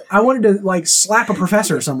sound, I wanted to like slap a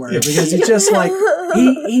professor somewhere because it's just like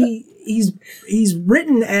he's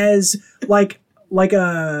written as like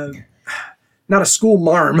a not a school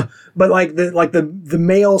marm, but like the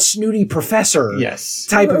male snooty professor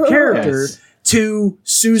type of character. Yes. To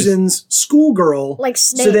Susan's schoolgirl. Like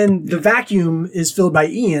Snape. So then the vacuum is filled by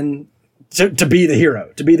Ian to be the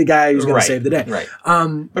hero, to be the guy who's going to save the day. Right.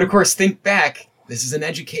 But of course, think back. This is an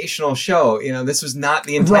educational show. This was not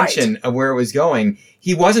the intention of where it was going.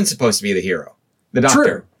 He wasn't supposed to be the hero. The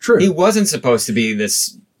Doctor. True. He wasn't supposed to be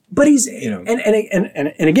this... But he's, and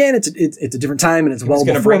again, it's a different time, and it's well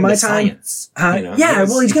before my time. Science,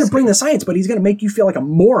 he's going to bring the science, but he's going to make you feel like a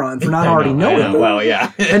moron for not already knowing. Well,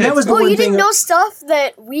 yeah, and that was the one you thing. didn't know stuff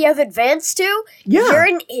that we have advanced to. Yeah, you're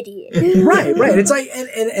an idiot. right. It's like,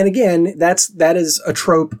 and again, that is a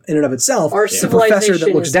trope in and of itself. Our the professor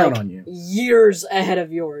that looks down on you, years ahead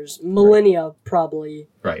of yours, millennia probably.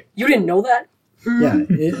 Right. You didn't know that. Yeah.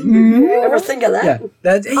 Ever think of that?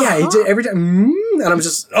 Yeah. Every time, and I'm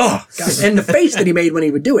just, oh, gosh. And the face that he made when he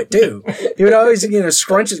would do it, too. He would always,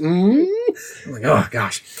 scrunch his, I'm like, oh,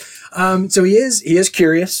 gosh. So he is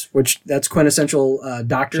curious, which that's quintessential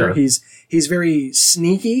Doctor. Sure. He's very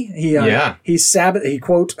sneaky. He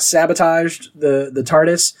quote sabotaged the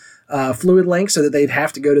TARDIS fluid link so that they'd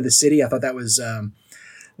have to go to the city. I thought that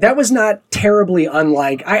was not terribly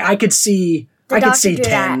unlike. I could see. I could see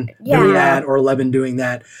 10 doing that or 11 doing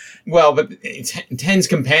that. Well, but 10's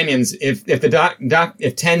companions, if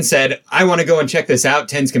 10 said, I want to go and check this out,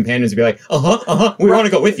 10's companions would be like, we want to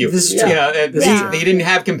go with you. This is true. They didn't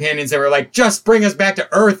have companions that were like, just bring us back to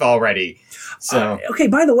Earth already. So okay,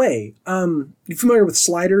 by the way, you familiar with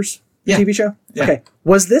Sliders, the TV show? Yeah. Okay.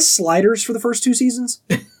 Was this Sliders for the first 2 seasons?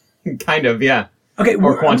 Kind of, yeah. Okay,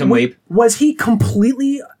 or Quantum Leap. Was he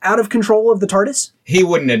completely out of control of the TARDIS? He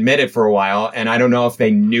wouldn't admit it for a while, and I don't know if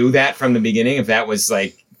they knew that from the beginning, if that was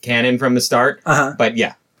like canon from the start. But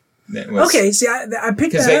yeah. Okay, see, I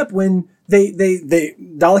picked that up when they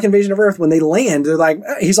Dalek Invasion of Earth, when they land, they're like,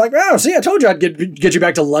 he's like, oh, see, I told you I'd get you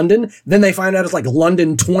back to London. Then they find out it's like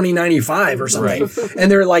London 2095 or something. Right.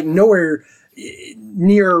 And they're like nowhere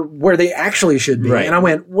near where they actually should be. Right. And I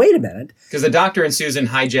went, wait a minute. Because the Doctor and Susan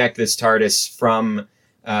hijacked this TARDIS from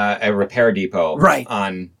a repair depot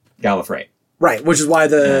on Gallifrey. Right, which is why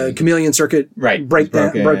the chameleon circuit broke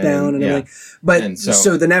down and everything. But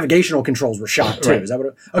so the navigational controls were shot too. Is that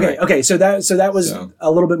what? Okay. So that was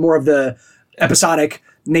a little bit more of the episodic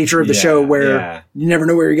nature of the show where you never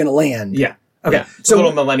know where you're going to land. Yeah. Okay, yeah. So a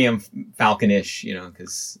little Millennium Falcon-ish,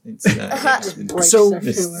 because it's not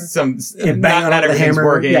everything's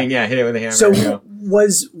working. Yeah, hit it with a hammer. So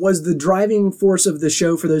was the driving force of the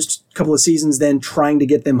show for those couple of seasons then trying to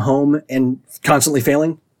get them home and constantly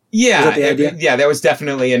failing? Yeah, was that the idea? Yeah, that was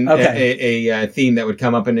definitely a theme that would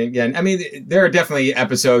come up. And again, I mean, there are definitely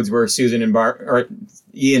episodes where Susan and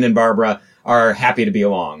Ian and Barbara are happy to be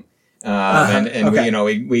along,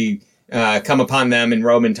 we come upon them in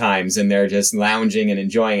Roman times, and they're just lounging and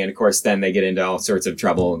enjoying. And of course, then they get into all sorts of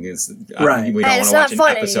trouble. We don't want to watch an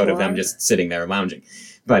episode of them just sitting there lounging.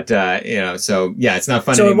 But so yeah, it's not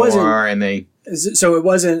fun anymore. So it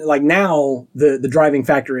wasn't like now. The driving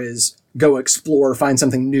factor is go explore, find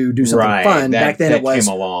something new, do something fun. Back then it was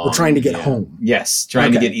we're trying to get home. Yes,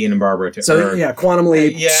 trying to get Ian and Barbara to Earth. So Quantum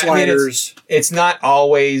Leap, Sliders. I mean, it's not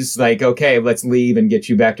always like, okay, let's leave and get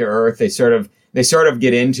you back to Earth. They sort of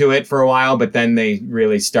get into it for a while, but then they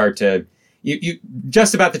really start to you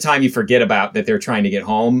just about the time you forget about that they're trying to get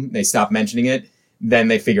home, they stop mentioning it, then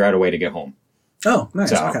they figure out a way to get home. Oh, nice.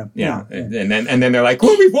 So, okay. Yeah. And then they're like,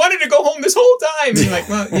 well, we've wanted to go home this whole time. And you're like,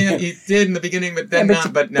 well, yeah, you did in the beginning, but then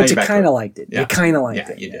not. But now you kind of liked it. Yeah. You kind of liked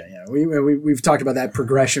it. You did. Yeah. We've talked about that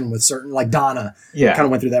progression with certain, like Donna. Yeah. Kind of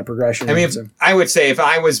went through that progression. I mean, I would say if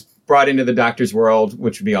I was brought into the Doctor's world,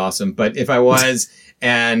 which would be awesome. But if I was,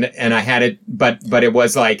 and I had it, but it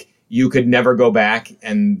was like, you could never go back,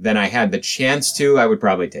 and then I had the chance to, I would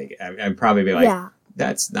probably take it. I'd probably be like,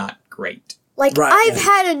 that's not great. Like, I've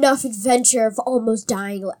had enough adventure of almost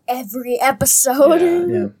dying every episode.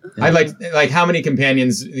 Yeah. I like how many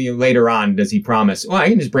companions later on does he promise? Well, I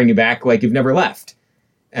can just bring you back like you've never left.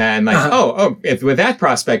 And like, if with that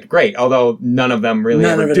prospect, great. Although none of them really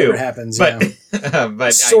ever do. Ever happens. But,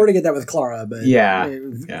 but sort of get that with Clara, but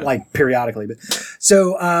like periodically. But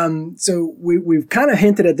so we've kind of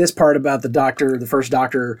hinted at this part about the Doctor, the first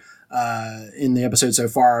Doctor, in the episode so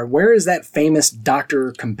far. Where is that famous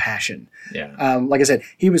Doctor compassion? Yeah. Like I said,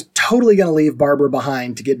 he was totally going to leave Barbara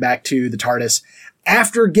behind to get back to the TARDIS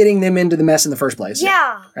after getting them into the mess in the first place.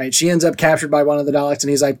 Yeah. Right. She ends up captured by one of the Daleks,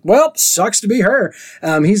 and he's like, well, sucks to be her.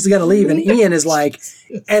 He's going to leave. And Ian is like,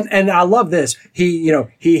 and I love this. He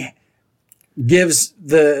hands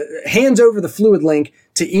over the fluid link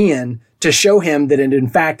to Ian to show him that it in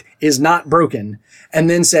fact is not broken, and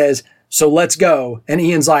then says, so let's go. And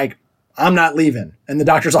Ian's like, I'm not leaving. And the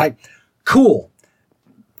Doctor's like, cool.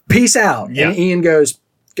 Peace out. Yeah. And Ian goes,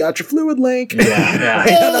 got your fluid link. Yeah. I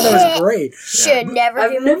thought that was great.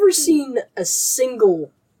 I've never seen a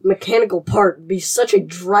single mechanical part be such a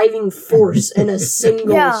driving force in a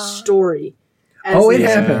single story. It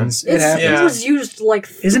happens. It happens. It was used like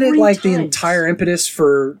 3 Isn't it like times. the entire impetus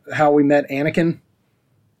for how we met Anakin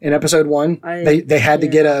in episode 1? They had to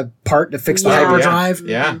get a part to fix the hyperdrive.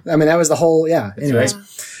 Yeah. I mean, that was the whole, anyways. Right.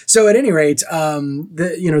 So at any rate,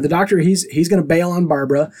 the Doctor, he's going to bail on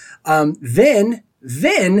Barbara.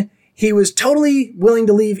 Then he was totally willing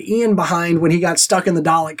to leave Ian behind when he got stuck in the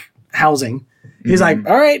Dalek housing. He's like,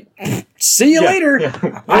 all right, see you later.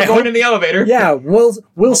 Yeah. I'm going in the elevator. Yeah,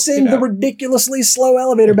 we'll send the ridiculously slow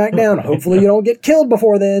elevator back down. Hopefully you don't get killed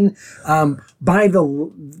before then. By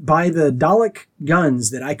the Dalek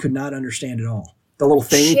guns that I could not understand at all. The little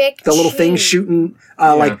thing shooting,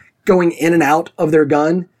 like going in and out of their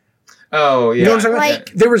gun. Oh, yeah. You know what I'm talking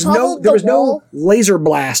about? There was no laser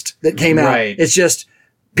blast that came out. It's just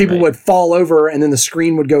people would fall over and then the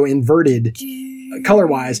screen would go inverted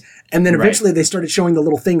color-wise. And then eventually they started showing the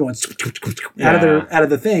little thing going out of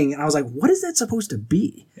the thing. And I was like, what is that supposed to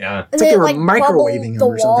be? Yeah. It's like they were microwaving them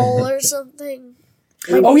or something. Or something.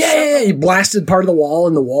 He blasted part of the wall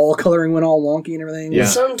and the wall coloring went all wonky and everything. Yeah.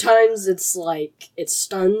 Sometimes it's like it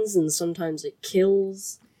stuns and sometimes it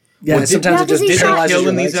kills. Yeah, sometimes it just did paralyzes they kill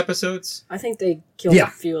in your these legs. episodes? I think they killed a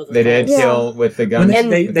few of them. They did kill with the gun.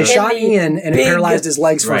 They shot Ian and it paralyzed his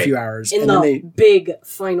legs for a few hours. In the big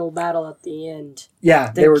final battle at the end.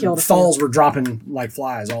 Yeah, Thalls were dropping like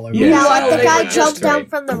flies all over. Yeah, the guy jumped down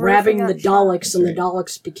from the roof, grabbing the Daleks, and the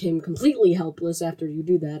Daleks became completely helpless after you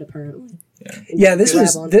do that. Apparently. Yeah,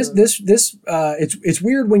 it's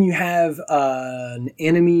weird when you have an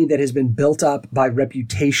enemy that has been built up by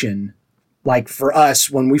reputation. Like for us,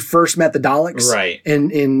 when we first met the Daleks,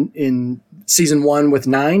 in season 1 with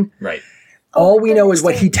 9, all we know is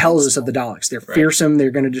what he tells us of the Daleks. They're fearsome. They're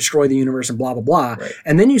going to destroy the universe and blah blah blah.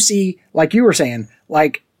 And then you see, like you were saying,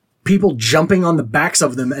 like people jumping on the backs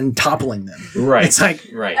of them and toppling them. It's like,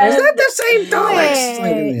 is that the same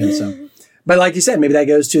Daleks? But like you said, maybe that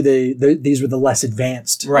goes to these were the less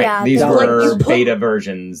advanced. These were beta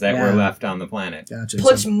versions that were left on the planet. Gotcha.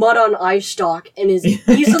 Puts mud on eye stalk and is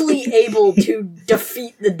easily able to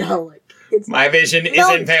defeat the Dalek. My vision is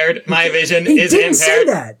impaired. My vision is impaired. He didn't say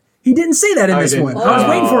that. He didn't say that in this one. I was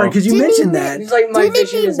waiting for it because you mentioned that. He's like, my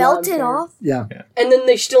vision is melted off? Yeah. And then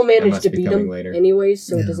they still managed to beat him anyway,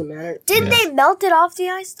 so it doesn't matter. Didn't they melt it off the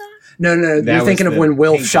eye stalk? No. You're thinking of when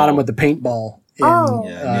Wilf shot him with the paintball.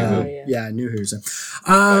 Nuhu.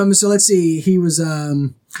 So let's see. He was.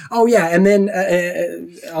 And then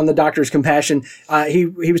on the Doctor's compassion, he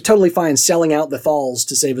was totally fine selling out the Thalls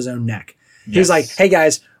to save his own neck. He was like, "Hey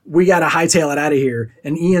guys, we got to hightail it out of here."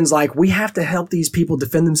 And Ian's like, "We have to help these people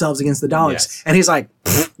defend themselves against the Daleks." And he's like,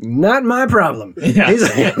 "Not my problem." He's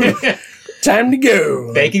like, time to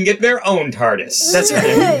go. They can get their own TARDIS. That's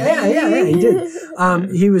right. Yeah, he did.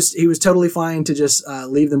 He was totally fine to just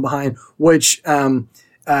leave them behind, which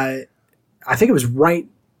I think it was right.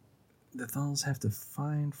 The Thalls have to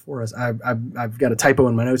find for us. I've got a typo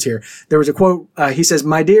in my notes here. There was a quote. He says,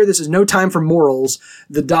 "My dear, this is no time for morals.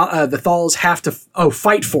 The Thalls have to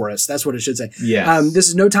fight for us." That's what it should say. Yes. This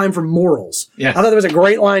is no time for morals. Yes. I thought there was a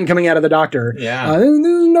great line coming out of the Doctor. Yeah. There's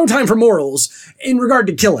no time for morals in regard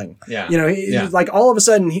to killing. Yeah. Like all of a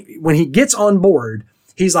sudden, when he gets on board,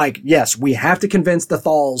 he's like, "Yes, we have to convince the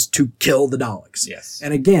Thalls to kill the Daleks." Yes.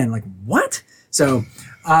 And again, like, what? So...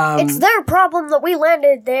 it's their problem that we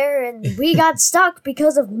landed there and we got stuck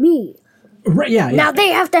because of me. Right, yeah. Now they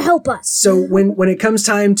have to help us. So when it comes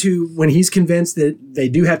time to when he's convinced that they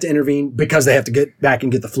do have to intervene because they have to get back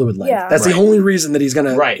and get the fluid length. Yeah. That's the only reason that he's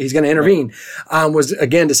gonna intervene. Was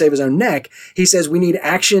again to save his own neck. He says we need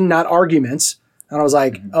action, not arguments. And I was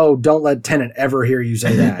like, oh, don't let Tennant ever hear you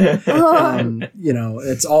say that.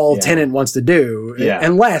 It's all Tennant wants to do,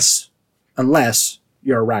 unless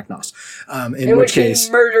you're Arachnos, in which case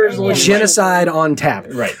murders genocide on tap.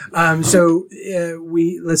 Right. So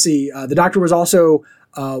let's see. The Doctor was also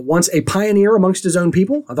once a pioneer amongst his own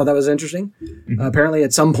people. I thought that was interesting. Apparently,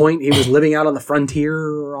 at some point, he was living out on the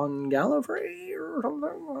frontier on Gallifrey or something.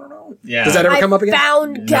 I don't know. Yeah. Does that ever come up again?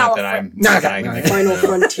 Found Gallifrey. The final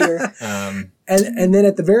frontier. And then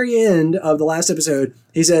at the very end of the last episode,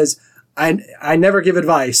 he says, "I never give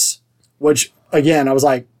advice," which again, I was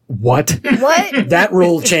like, What? That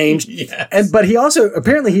rule changed. Yes. But he also,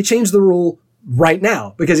 apparently he changed the rule right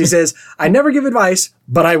now because he says, I never give advice,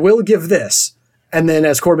 but I will give this. And then,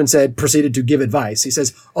 as Corbin said, proceeded to give advice. He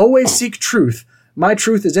says, always seek truth. My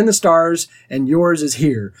truth is in the stars and yours is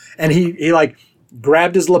here. And he like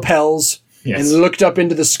grabbed his lapels and looked up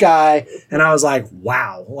into the sky. And I was like,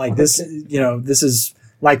 wow, like this, this is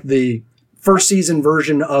like the first season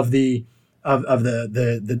version of the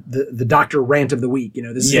Doctor rant of the week.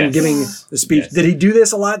 This is him giving the speech. Yes. Did he do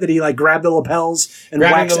this a lot? Did he like grab the lapels and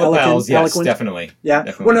wax eloquent? Yes, definitely. Yeah.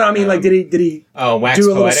 Definitely. Well, no, I mean, like, did he wax do a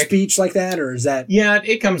little poetic speech like that, or is that? Yeah,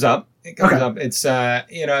 it comes up. It comes up. It's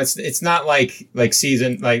it's not like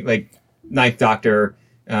season like Ninth Doctor.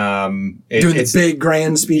 Doing the big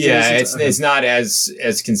grand speeches. Yeah, it's not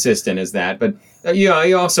as consistent as that, but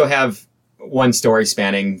you also have one story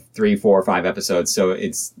spanning 3, 4, 5 episodes, so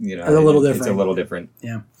it's a little different. It's a little different.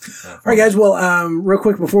 Yeah. All right, guys. Well, real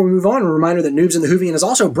quick before we move on, a reminder that Noobs in the Whovian is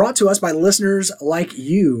also brought to us by listeners like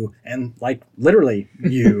you, and like literally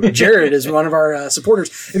you. Jared is one of our supporters.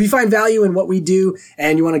 If you find value in what we do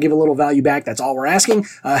and you want to give a little value back, that's all we're asking.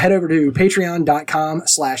 Head over to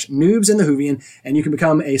patreon.com/Noobs in the Whovian, and you can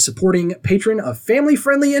become a supporting patron of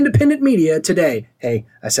family-friendly independent media today. Hey,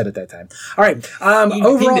 I said it that time. All right.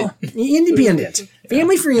 Overall, independent.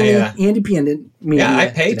 Family-friendly, independent media. Yeah, I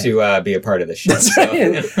pay to be a part of the show. That's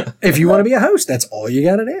right. If you want to be a host, that's all you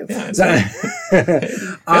got to do. Yeah,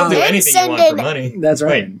 they'll do anything you want for money. That's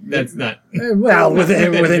right. Wait, that's not. Well,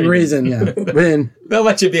 within reason, yeah. They'll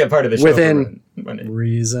let you be a part of the show within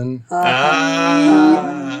reason.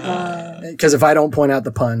 Because if I don't point out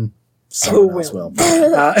the pun, someone else will.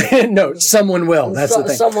 No, someone will. That's the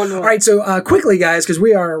thing. Someone will. All right, so quickly, guys, because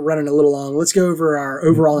we are running a little long, let's go over our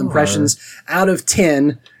overall impressions. Out of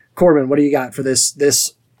 10, Corbin, what do you got for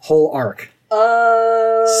this whole arc?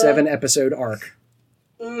 7-episode arc.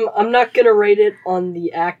 I'm not going to rate it on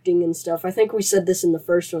the acting and stuff. I think we said this in the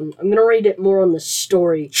first one. I'm going to rate it more on the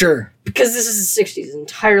story. Sure. Because this is the 60s, an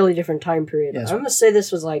entirely different time period. Yes. I'm going to say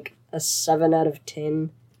this was like a 7 out of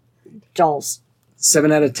 10 dolls.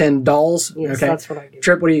 7 out of 10 dolls? Yes, okay. That's what I give.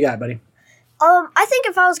 Trip, what do you got, buddy? I think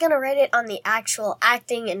if I was going to rate it on the actual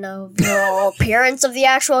acting and the overall appearance of the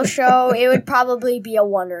actual show, it would probably be a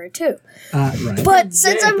 1 or a 2. Right. But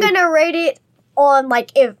since I'm going to rate it on,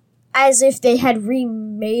 like, as if they had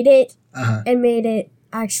remade it and made it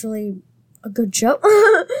actually a good show,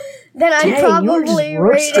 then I'd probably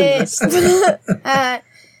rate it. I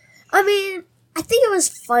mean, I think it was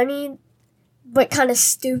funny, but kind of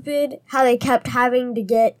stupid how they kept having to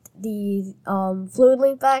get the fluid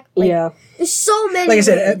link back. Like, there's so many. Like I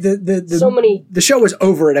said, the show was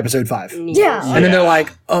over at episode 5. Yeah. And then they're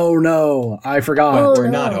like, oh no, I forgot. We're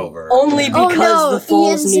not over. Only because the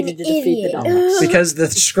Falls needed to defeat the Daleks. Because the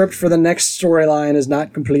script for the next storyline is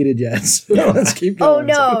not completed yet. So let's keep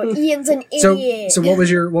going. Oh no, Ian's an idiot. So what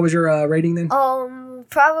was your rating then?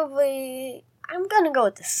 Probably I'm gonna go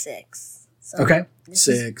with the 6. So okay.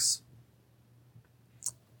 6.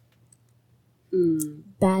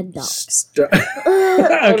 Bad dogs.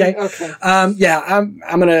 Okay. Yeah,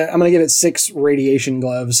 I'm gonna give it 6 radiation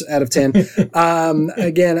gloves out of 10.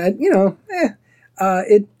 Again,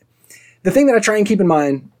 the thing that I try and keep in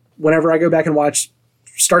mind whenever I go back and watch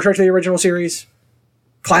Star Trek the original series,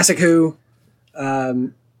 Classic Who,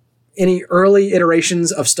 any early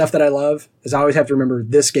iterations of stuff that I love, is I always have to remember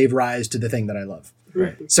this gave rise to the thing that I love.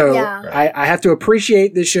 Right. So I have to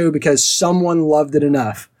appreciate this show because someone loved it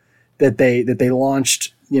enough that they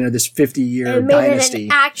launched, this 50-year dynasty. It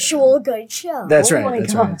an actual good show. That's right.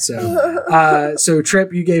 So, so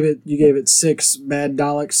Trip, you gave it 6 bad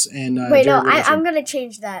Daleks, and wait, Jared, no, I'm gonna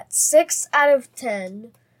change that. 6 out of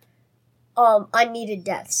 10. Unneeded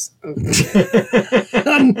deaths.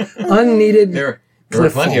 Unneeded. There were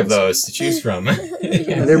plenty of those to choose from.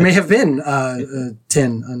 There may have been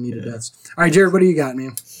 10 unneeded deaths. All right, Jared, what do you got,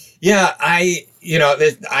 man? Yeah, I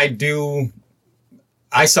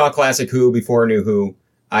saw Classic Who before New Who.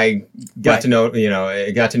 I got to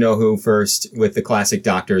know Who first with the classic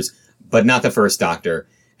Doctors, but not the first Doctor.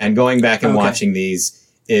 And going back and watching these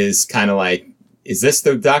is kind of like, is this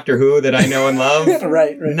the Doctor Who that I know and love?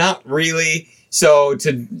 Right. Not really. So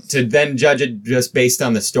to then judge it just based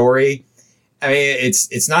on the story, I mean,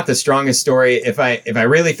 it's not the strongest story. If I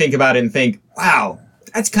really think about it and think, wow,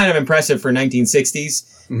 that's kind of impressive for 1960s.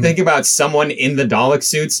 Mm-hmm. Think about someone in the Dalek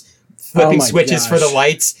suits flipping switches for the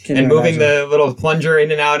lights and moving the little plunger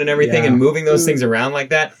in and out and everything and moving those things around like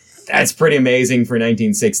that. That's pretty amazing for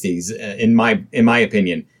 1960s, in my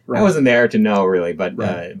opinion. Right. I wasn't there to know really, but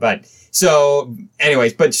so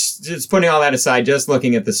anyways, but just putting all that aside, just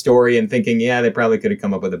looking at the story and thinking, they probably could have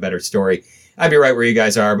come up with a better story. I'd be right where you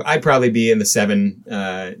guys are. I'd probably be in the 7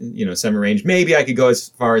 range. Maybe I could go as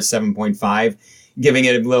far as 7.5, giving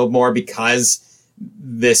it a little more because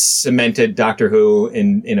this cemented Doctor Who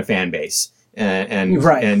in a fan base.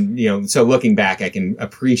 So looking back, I can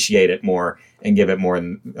appreciate it more and give it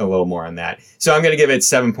a little more on that. So I'm going to give it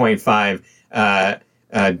 7.5.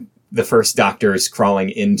 The first Doctor's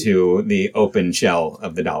crawling into the open shell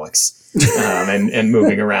of the Daleks and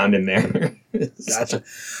moving around in there. Gotcha.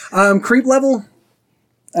 Creep level.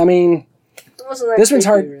 I mean, this one's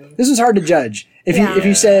hard. Really. This one's hard to judge. If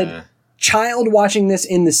you said child watching this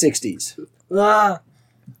in the 60s.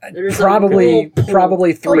 Probably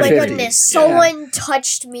 350. Oh my goodness! Someone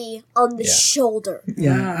touched me on the shoulder.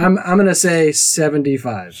 Yeah, I'm gonna say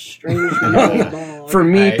 75. For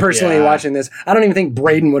me personally, watching this, I don't even think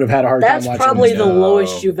Braden would have had a hard time watching this. That's probably the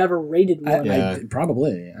lowest you've ever rated one.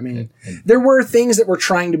 Probably. I mean, there were things that were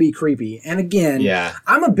trying to be creepy, and again,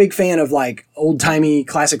 I'm a big fan of like old timey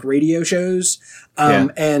classic radio shows,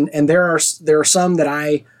 and there are some that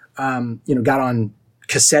I got on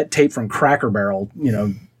cassette tape from Cracker Barrel,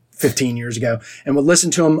 15 years ago, and would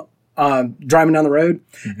listen to them driving down the road.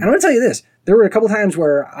 Mm-hmm. And I'm going to tell you this, there were a couple times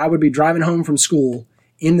where I would be driving home from school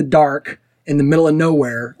in the dark, in the middle of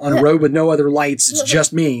nowhere, on a road with no other lights, it's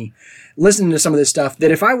just me, listening to some of this stuff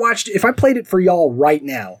that if I played it for y'all right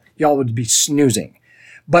now, y'all would be snoozing.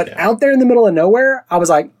 But out there in the middle of nowhere, I was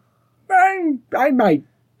like, I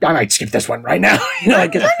might skip this one right now.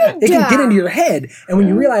 It can get into your head. And when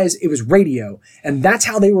you realize it was radio and that's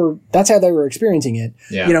how they were experiencing it,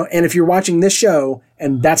 and if you're watching this show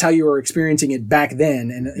and that's how you were experiencing it back then,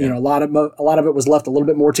 and, a lot of it was left a little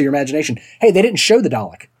bit more to your imagination. Hey, they didn't show the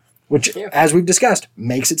Dalek, which, as we've discussed,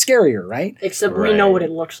 makes it scarier, right? Except we know what it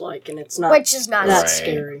looks like and it's not, which is not that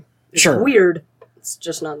scary. It's weird. It's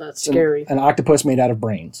just not that scary. An octopus made out of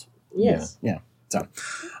brains. Yes. Yeah. So,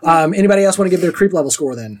 anybody else want to give their creep level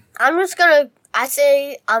score then? I'm gonna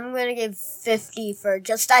give 50 for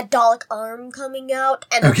just that Dalek arm coming out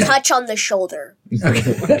and a touch on the shoulder.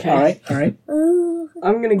 Okay. All right.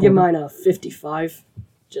 I'm gonna give mine a 55,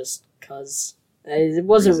 just cause it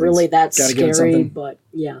wasn't really that scary, but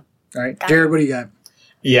yeah. All right, Jared, what do you got?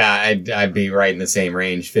 Yeah, I'd be right in the same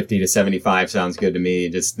range. 50 to 75 sounds good to me.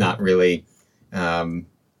 Just not really. I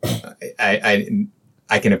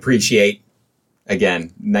can appreciate.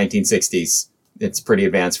 Again, 1960s. It's pretty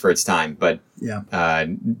advanced for its time, but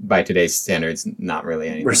by today's standards, not really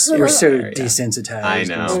anything. We're so desensitized. I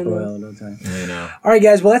know. Spoiled, I know. All right,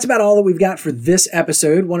 guys. Well, that's about all that we've got for this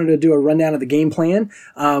episode. Wanted to do a rundown of the game plan.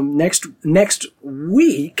 Next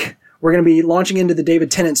week, we're going to be launching into the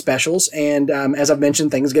David Tennant specials, and as I've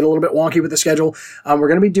mentioned, things get a little bit wonky with the schedule. We're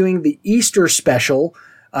going to be doing the Easter special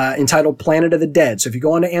entitled Planet of the Dead. So if you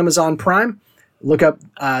go onto Amazon Prime, look up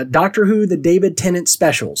Doctor Who, the David Tennant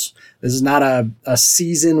specials. This is not a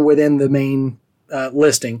season within the main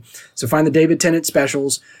listing. So find the David Tennant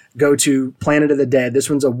specials. Go to Planet of the Dead. This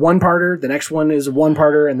one's a one-parter. The next one is a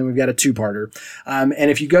one-parter, and then we've got a two-parter.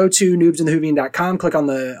 And if you go to noobsandthewhovian.com, click on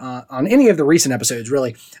on any of the recent episodes,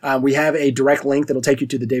 really, we have a direct link that'll take you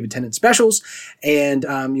to the David Tennant specials. And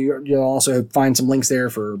you'll also find some links there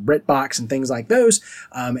for BritBox and things like those.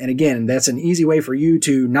 And again, that's an easy way for you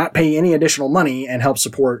to not pay any additional money and help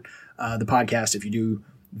support the podcast if you do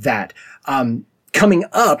that. Coming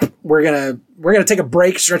up, we're gonna take a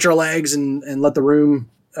break, stretch our legs, and let the room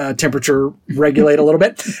temperature regulate a little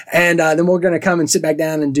bit. And then we're going to come and sit back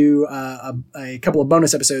down and do a couple of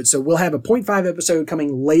bonus episodes. So we'll have a 0.5 episode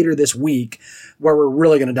coming later this week where we're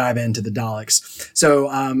really going to dive into the Daleks. So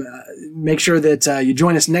make sure that you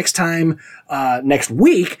join us next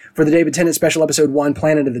week for the David Tennant special episode 1,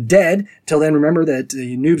 Planet of the Dead. Till then, remember that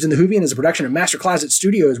Noobs in the Whovian is a production of Master Closet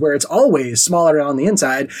Studios, where it's always smaller on the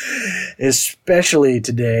inside, especially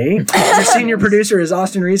today. Our senior producer is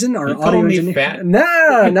Austin Reason. Our audio engineer. Fat?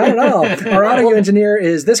 No, not at all. Our audio engineer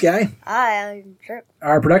is this guy. I'm Trip.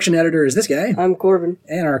 Our production editor is this guy. I'm Corbin.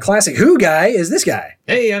 And our classic Who guy is this guy.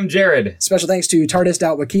 Hey, I'm Jared. Special thanks to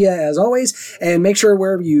TARDIS.Wikia as always. And make sure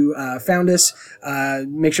wherever you found us,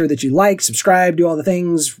 make sure that you like, subscribe, do all the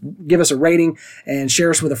things, give us a rating, and share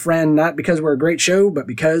us with a friend, not because we're a great show, but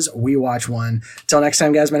because we watch one. Till next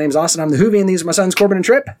time, guys, my name's Austin. I'm the Whovian. These are my sons, Corbin and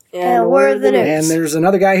Trip. And we're the Noobs. And there's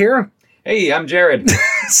another guy here. Hey, I'm Jared.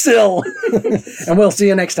 Still. And we'll see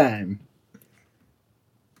you next time.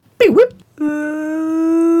 Beep, whoop.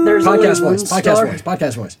 There's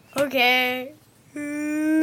Podcast voice. Okay.